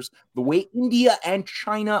reactors, the way India and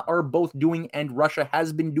China are both doing and Russia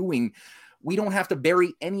has been doing. We don't have to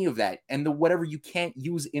bury any of that. And whatever you can't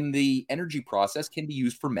use in the energy process can be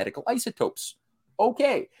used for medical isotopes.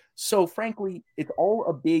 Okay. So frankly, it's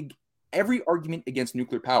all every argument against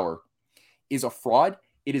nuclear power is a fraud.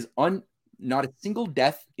 It is not a single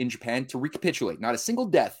death in Japan. To recapitulate, not a single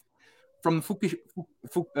death from Fukushima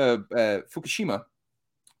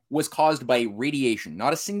was caused by radiation.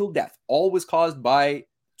 Not a single death. All was caused by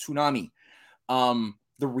tsunami.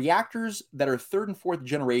 The reactors that are third and fourth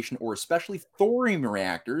generation, or especially thorium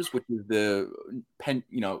reactors, which is the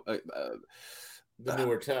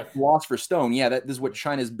newer tech, philosopher's stone. Yeah, this is what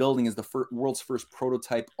China is building as the world's first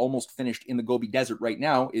prototype, almost finished in the Gobi Desert right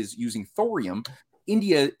now, is using thorium.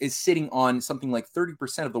 India is sitting on something like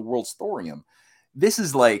 30% of the world's thorium. This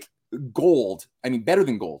is like gold. I mean, better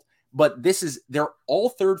than gold. But they're all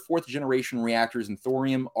third, fourth generation reactors, and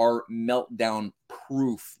thorium are meltdown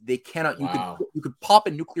proof. They cannot, wow. you could pop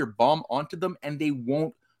a nuclear bomb onto them and they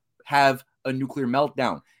won't have a nuclear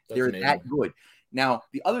meltdown. They're amazing. That good. Now,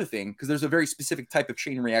 the other thing, because there's a very specific type of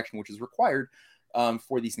chain reaction which is required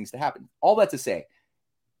for these things to happen. All that to say,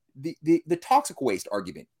 the toxic waste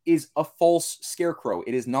argument is a false scarecrow.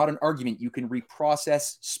 It is not an argument. You can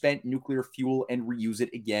reprocess spent nuclear fuel and reuse it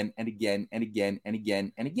again and again and again and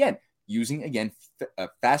again and again, using, again,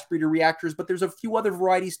 fast breeder reactors. But there's a few other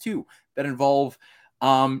varieties, too, that involve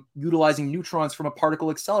utilizing neutrons from a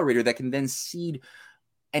particle accelerator that can then seed.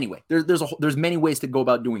 Anyway, there's many ways to go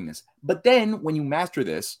about doing this. But then when you master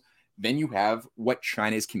this, then you have what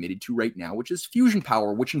China is committed to right now, which is fusion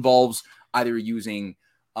power, which involves either using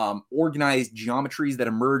organized geometries that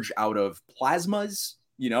emerge out of plasmas,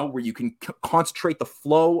 where you can concentrate the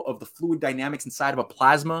flow of the fluid dynamics inside of a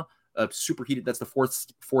plasma, superheated. That's the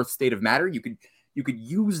fourth state of matter. You could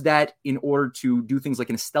use that in order to do things like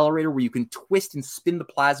an accelerator, where you can twist and spin the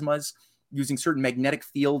plasmas using certain magnetic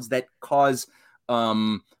fields that cause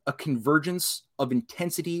a convergence of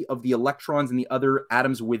intensity of the electrons and the other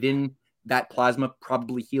atoms within that plasma,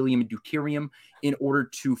 probably helium and deuterium, in order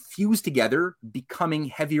to fuse together, becoming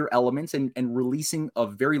heavier elements and releasing a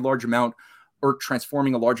very large amount, or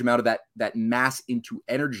transforming a large amount of that mass into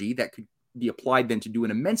energy that could be applied then to do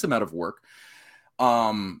an immense amount of work.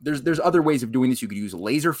 There's other ways of doing this. You could use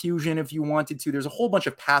laser fusion if you wanted to. There's a whole bunch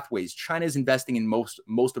of pathways. China is investing in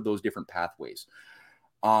most of those different pathways.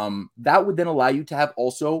 That would then allow you to have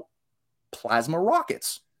also plasma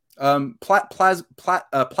rockets.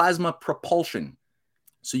 Plasma propulsion.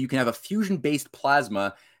 So you can have a fusion-based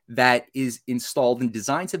plasma that is installed, and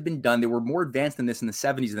designs have been done. They were more advanced than this in the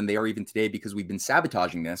 70s than they are even today, because we've been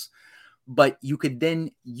sabotaging this. but you could then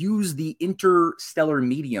use the interstellar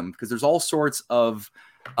medium, because there's all sorts of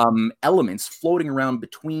elements floating around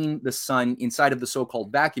between the sun, inside of the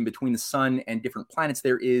so-called vacuum between the sun and different planets.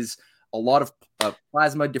 There is a lot of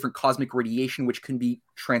plasma, different cosmic radiation, which can be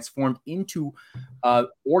transformed into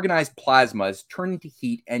organized plasmas, turned into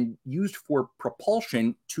heat, and used for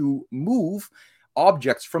propulsion to move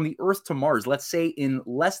objects from the Earth to Mars, let's say in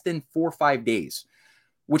less than 4 or 5 days,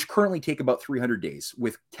 which currently take about 300 days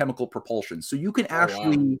with chemical propulsion. So you can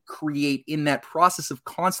actually create, in that process of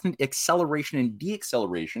constant acceleration and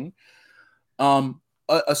deacceleration,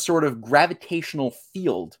 a sort of gravitational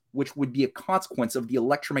field, which would be a consequence of the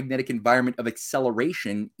electromagnetic environment of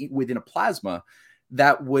acceleration within a plasma,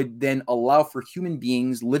 that would then allow for human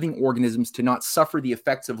beings, living organisms, to not suffer the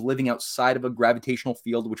effects of living outside of a gravitational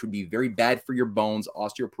field, which would be very bad for your bones,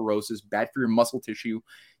 osteoporosis, bad for your muscle tissue.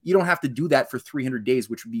 You don't have to do that for 300 days,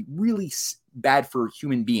 which would be really bad for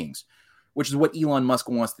human beings, which is what Elon Musk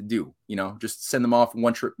wants to do. Just send them off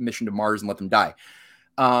one trip mission to Mars and let them die.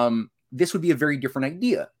 This would be a very different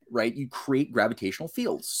idea, right? You create gravitational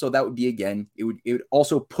fields. So that would be, again, it would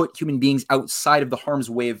also put human beings outside of the harm's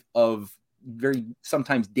way of very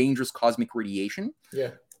sometimes dangerous cosmic radiation,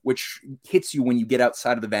 which hits you when you get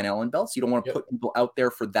outside of the Van Allen belts. You don't want to put people out there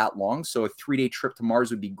for that long. So a 3-day trip to Mars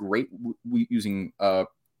would be great using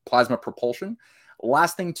plasma propulsion.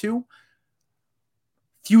 Last thing too,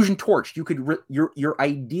 fusion torch. You could your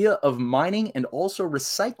idea of mining and also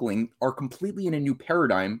recycling are completely in a new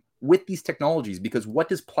paradigm with these technologies, because what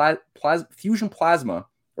does fusion plasma,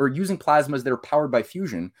 or using plasmas that are powered by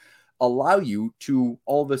fusion, allow you to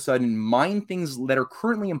all of a sudden mine things that are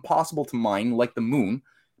currently impossible to mine, like the moon?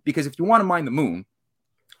 Because if you want to mine the moon,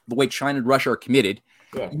 the way China and Russia are committed,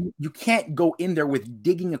 you can't go in there with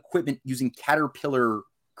digging equipment using Caterpillar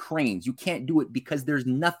cranes. You can't do it because there's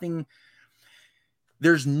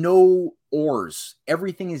no ores.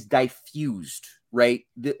 Everything is diffused, right?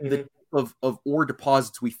 The of ore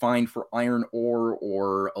deposits we find for iron ore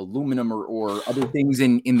or aluminum or other things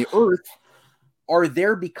in the earth are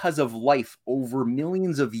there because of life over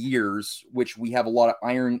millions of years, which we have a lot of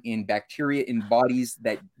iron in bacteria in bodies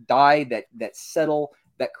that die, that settle,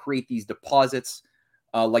 that create these deposits.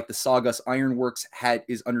 Like the Saugus Ironworks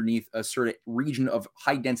is underneath a certain region of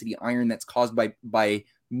high density iron that's caused by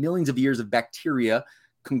millions of years of bacteria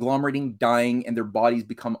conglomerating, dying, and their bodies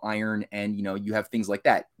become iron. And you have things like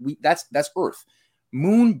that. That's Earth.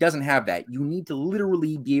 Moon doesn't have that. You need to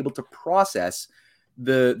literally be able to process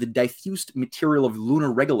the diffused material of lunar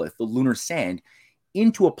regolith, the lunar sand,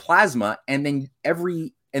 into a plasma, and then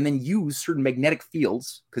use certain magnetic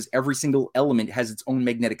fields, because every single element has its own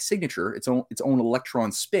magnetic signature, its own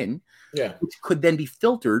electron spin, which could then be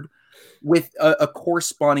filtered with a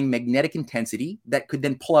corresponding magnetic intensity that could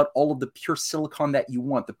then pull out all of the pure silicon that you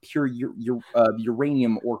want, the pure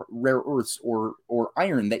uranium or rare earths or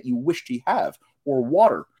iron that you wish to have, or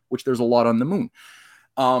water, which there's a lot on the moon.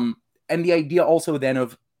 And the idea also then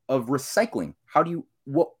of recycling. How do you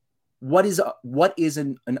what is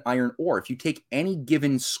an iron ore? If you take any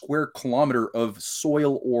given square kilometer of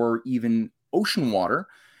soil or even ocean water,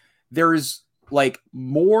 there is like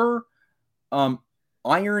more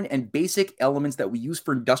iron and basic elements that we use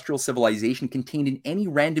for industrial civilization contained in any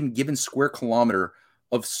random given square kilometer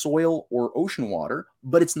of soil or ocean water,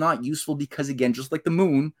 but it's not useful because, again, just like the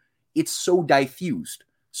moon, it's so diffused.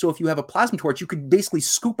 So if you have a plasma torch, you could basically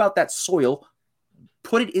scoop out that soil,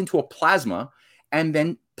 put it into a plasma, and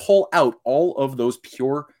then pull out all of those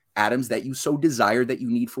pure atoms that you so desire, that you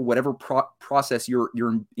need for whatever process you're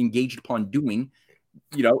engaged upon doing,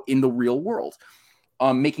 in the real world.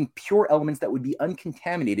 Making pure elements that would be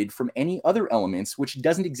uncontaminated from any other elements, which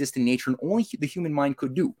doesn't exist in nature and only the human mind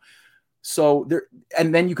could do. So there,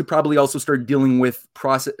 and then you could probably also start dealing with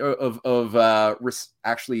process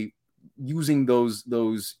actually using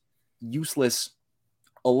those useless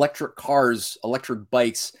electric cars, electric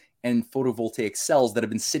bikes, and photovoltaic cells that have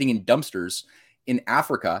been sitting in dumpsters in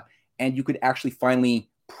Africa, and you could actually finally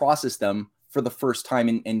process them for the first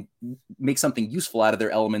time and make something useful out of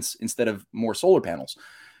their elements instead of more solar panels.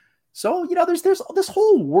 So, there's this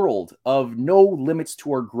whole world of no limits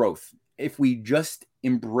to our growth if we just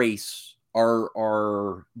embrace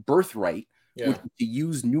our birthright, which is to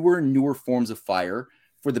use newer and newer forms of fire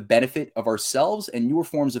for the benefit of ourselves, and newer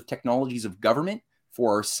forms of technologies of government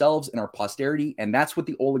for ourselves and our posterity. And that's what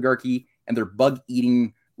the oligarchy and their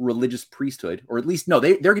bug-eating religious priesthood, or at least, no,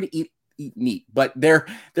 they're going to eat meat, but their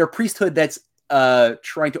priesthood that's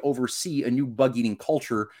trying to oversee a new bug-eating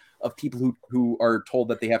culture of people who are told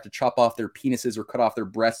that they have to chop off their penises or cut off their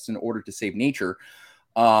breasts in order to save nature,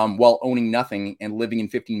 while owning nothing and living in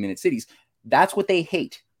 15-minute cities. That's what they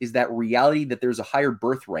hate. is that reality that there's a higher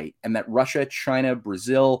birth rate and that Russia, China,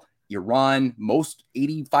 Brazil, Iran, most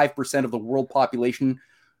 85% of the world population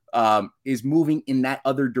is moving in that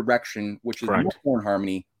other direction, which is much more in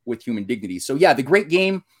harmony with human dignity. So yeah, the great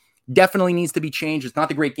game definitely needs to be changed. It's not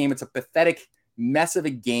the great game. It's a pathetic mess of a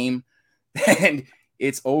game, and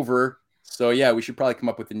it's over. So yeah, we should probably come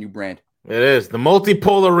up with a new brand. It is the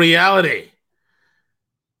multipolar reality.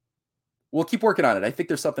 We'll keep working on it. I think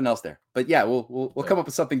there's something else there, but yeah, we'll come up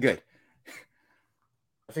with something good.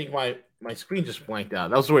 I think my screen just blanked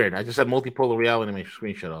out. That was weird. I just had multipolar reality and my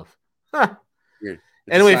screen shut off. Huh. Weird.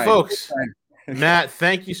 Anyway, folks, Matt,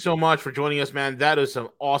 thank you so much for joining us, man. That is some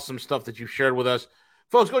awesome stuff that you've shared with us.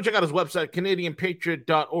 Folks, go check out his website,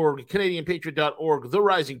 CanadianPatriot.org, CanadianPatriot.org,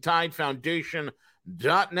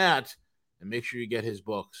 TheRisingTideFoundation.net, and make sure you get his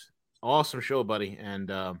books. Awesome show, buddy. And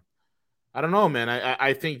I don't know, man.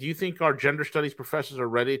 I think, do you think our gender studies professors are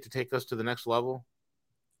ready to take us to the next level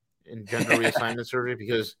in gender reassignment survey?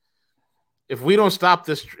 Because if we don't stop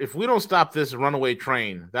this runaway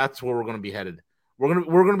train, that's where we're going to be headed. We're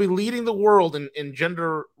going to be leading the world in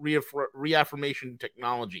gender reaffirmation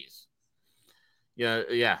technologies.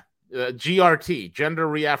 GRT, gender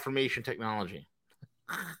reaffirmation technology.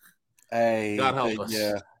 God help us.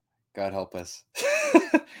 Yeah, God help us.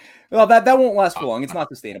 Well, that won't last for long. It's not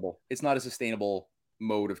sustainable. It's not a sustainable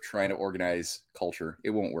mode of trying to organize culture.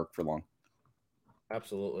 It won't work for long.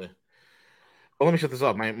 Absolutely. Well, let me shut this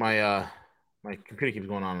off. My computer keeps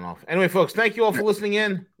going on and off. Anyway, folks, thank you all for listening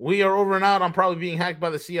in. We are over and out. I'm probably being hacked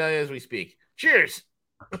by the CIA as we speak. Cheers.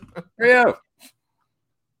 Here you go.